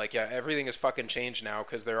York, and they're like, yeah, everything is fucking changed now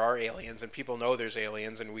because there are aliens and people know there's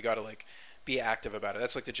aliens, and we got to like be active about it.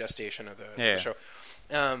 That's like the gestation of the show.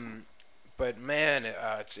 But man,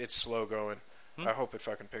 it's slow going. I hope it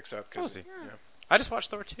fucking picks up. We'll 'Cause, see. yeah. I just watched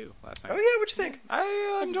Thor 2 last night. Oh yeah, what'd you think? I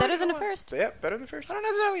It's enjoyed better it than a the lot. first. Yeah, better than the first. I don't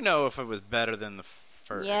necessarily know if it was better than the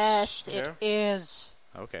first. Yes, it is.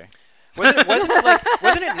 Okay. Wasn't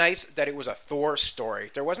it nice that it was a Thor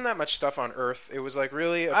story? There wasn't that much stuff on Earth. It was like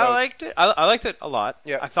really about. I liked it. I liked it a lot.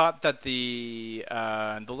 Yeah. I thought that the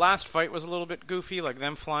last fight was a little bit goofy, like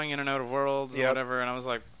them flying in and out of worlds and Yep. whatever. And I was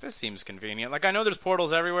like, this seems convenient. Like I know there's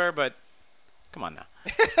portals everywhere, but come on now.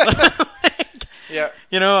 Yeah.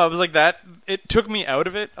 You know, I was like that. It took me out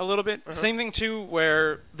of it a little bit. Same thing too,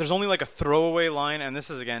 where there's only like a throwaway line, and this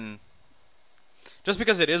is again, just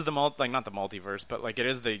because it is the not the multiverse, but like it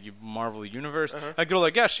is the Marvel universe. Like they're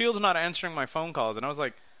like, yeah, Shield's not answering my phone calls, and I was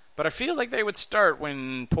like, but I feel like they would start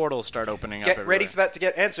when portals start opening up. Get ready everywhere. for that to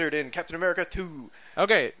get answered in Captain America 2.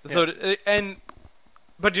 Okay, so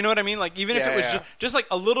but you know what I mean? Like even if Yeah, it was yeah. just like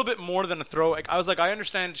a little bit more than a throw, like, I was like, I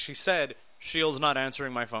understand. She said Shield's not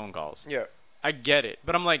answering my phone calls. Yeah. I get it,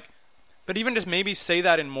 but I'm like, but even just maybe say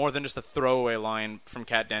that in more than just a throwaway line from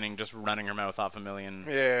Kat Denning just running her mouth off a million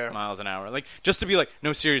miles an hour. Like, just to be like,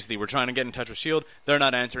 no, seriously, we're trying to get in touch with S.H.I.E.L.D. They're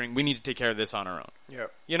not answering. We need to take care of this on our own. Yeah.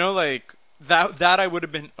 You know, like, that I would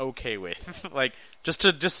have been okay with. Like, just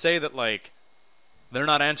to say that, like, they're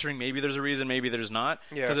not answering. Maybe there's a reason, maybe there's not.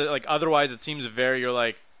 Yeah. Because, like, otherwise it seems you're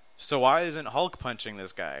like, so why isn't Hulk punching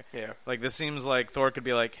this guy? Yeah. Like, this seems like Thor could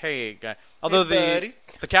be like, hey, guy. Although buddy.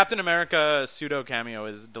 the Captain America pseudo cameo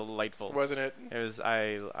is delightful. Wasn't it? It was.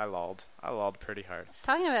 I lolled. I lolled pretty hard.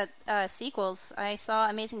 Talking about sequels, I saw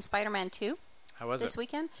Amazing Spider-Man 2 How was this it?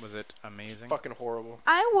 weekend. Was it amazing? Fucking horrible.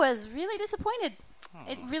 I was really disappointed.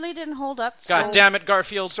 It really didn't hold up. God damn it,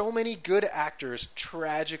 Garfield. So many good actors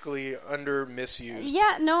tragically misused.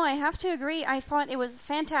 Yeah, no, I have to agree. I thought it was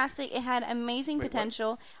fantastic. It had amazing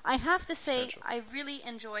potential. I have to say, I really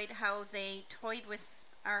enjoyed how they toyed with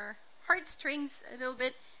our heartstrings a little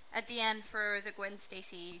bit at the end for the Gwen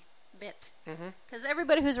Stacy bit. Because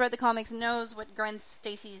everybody who's read the comics knows what Gwen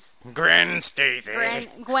Stacy's fate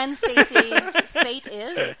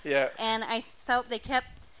is. Yeah. And I felt they kept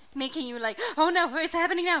making you like, oh no, it's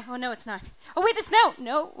happening now. Oh no, it's not. Oh wait, it's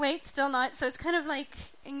no, wait, still not. So it's kind of like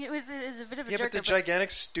it was a bit of a yeah, jerk. but the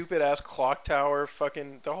gigantic, stupid ass clock tower,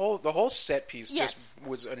 fucking the whole set piece just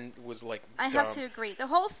was like. I have to agree. The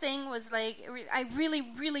whole thing was like I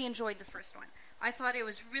really enjoyed the first one. I thought it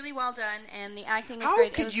was really well done, and the acting was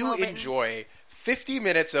great. How could you enjoy 50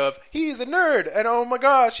 minutes of he's a nerd and oh my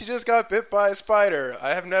gosh, he just got bit by a spider? I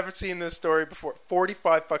have never seen this story before.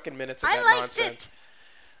 45 fucking minutes of that nonsense. I liked it.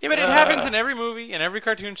 Yeah, but it happens in every movie, in every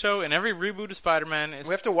cartoon show, in every reboot of Spider-Man. We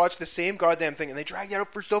have to watch the same goddamn thing, and they drag that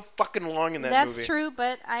out for so fucking long in that movie. That's true,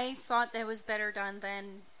 but I thought that was better done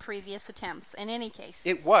than previous attempts. In any case,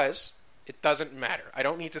 it was. It doesn't matter. I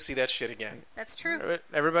don't need to see that shit again. That's true.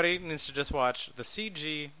 Everybody needs to just watch the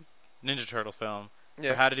CG Ninja Turtles film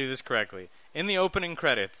for how to do this correctly. In the opening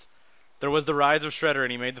credits, there was the rise of Shredder,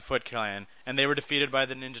 and he made the Foot Clan, and they were defeated by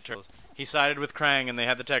the Ninja Turtles. He sided with Krang, and they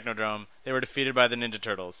had the Technodrome. They were defeated by the Ninja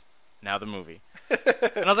Turtles. Now the movie.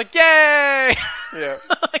 And I was like, yay! Yeah.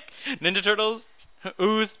 Like, Ninja Turtles,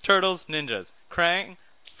 Ooze, Turtles, Ninjas. Krang,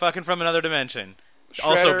 fucking from another dimension. Shredder,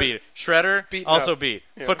 also beat. Shredder, also beat.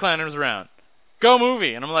 Yeah. Foot Clan was around. Go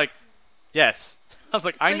movie! And I'm like, yes. I was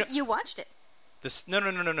like, So I know. you watched it?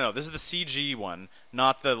 No. This is the CG one,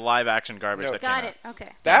 not the live action garbage that Got came it. out. Okay.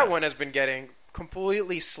 That one has been getting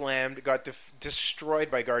completely slammed, got destroyed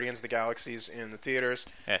by Guardians of the Galaxies in the theaters.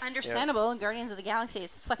 Yes. Understandable. Guardians of the Galaxy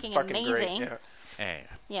is fucking Fucking amazing. great. Hey.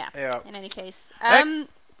 Yeah. Yeah. In any case, Hey.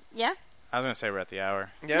 yeah. I was going to say we're at the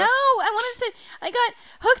hour. Yeah. No, I wanted to. I got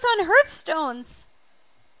hooked on Hearthstones.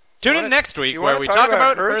 Tune in next week You where wanna we talk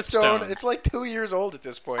about Hearthstone? Hearthstone. It's like 2 years old at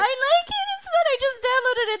this point. I like it. It's fun. I just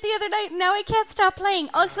downloaded it the other night. And now I can't stop playing.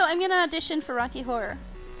 Also, I'm gonna audition for Rocky Horror.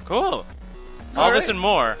 Cool. All All this right. and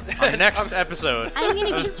more on next episode I'm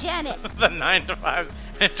gonna be Janet. of the 9 to 5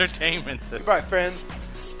 Entertainment System. Goodbye, friends.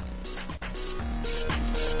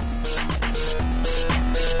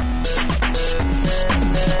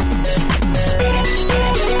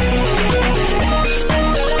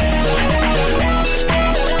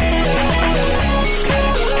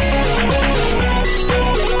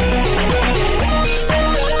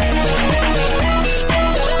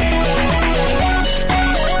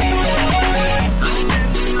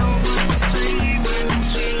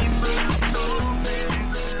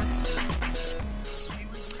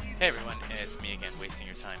 Hey everyone, it's me again, wasting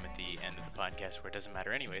your time at the end of the podcast where it doesn't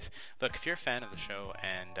matter anyways. Look, if you're a fan of the show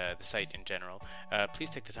and the site in general,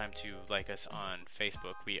 please take the time to like us on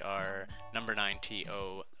Facebook. We are number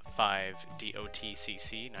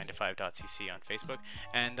 9TO5DOTCC, 9to5.cc on Facebook,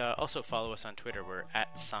 and also follow us on Twitter. We're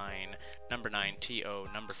at sign number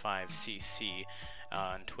 9TO number 5CC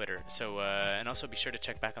on Twitter. So, and also be sure to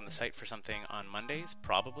check back on the site for something on Mondays,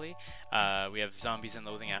 probably. We have Zombies and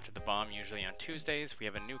Loathing After the Bomb usually on Tuesdays. We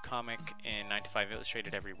have a new comic in 9 to 5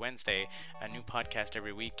 Illustrated every Wednesday, a new podcast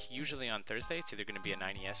every week, usually on Thursday. It's either going to be a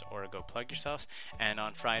 90S or a Go Plug Yourselves. And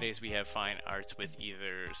on Fridays, we have Fine Arts with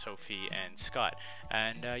either Sophie and Scott.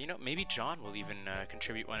 And, maybe John will even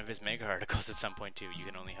contribute one of his mega articles at some point, too. You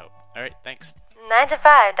can only hope. All right, thanks.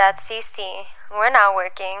 9to5.cc. We're not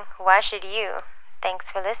working. Why should you?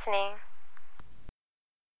 Thanks for listening.